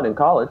be done in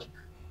college.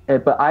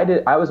 But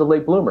I was a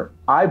late bloomer.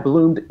 I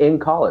bloomed in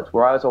college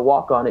where I was a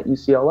walk-on at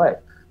UCLA.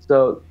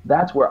 So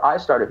that's where I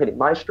started hitting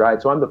my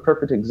stride. So I'm the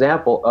perfect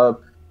example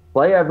of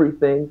play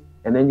everything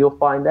and then you'll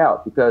find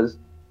out, because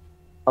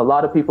a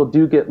lot of people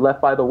do get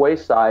left by the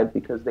wayside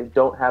because they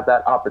don't have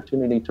that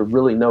opportunity to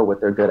really know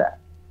what they're good at.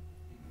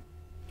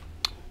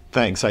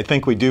 Thanks. I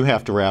think we do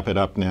have to wrap it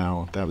up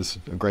now. That was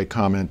a great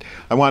comment.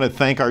 I want to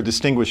thank our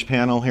distinguished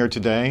panel here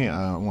today.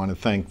 I want to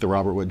thank the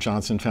Robert Wood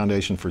Johnson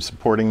Foundation for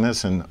supporting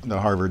this, and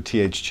the Harvard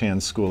T.H.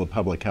 Chan School of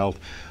Public Health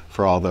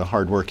for all the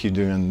hard work you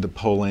do in the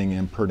polling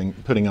and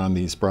putting on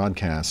these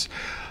broadcasts.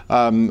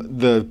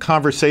 The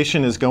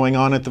conversation is going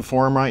on at the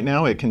forum right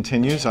now. It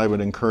continues. I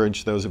would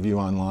encourage those of you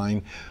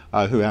online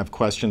who have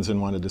questions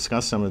and want to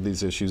discuss some of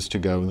these issues to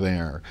go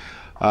there.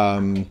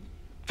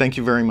 Thank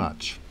you very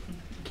much.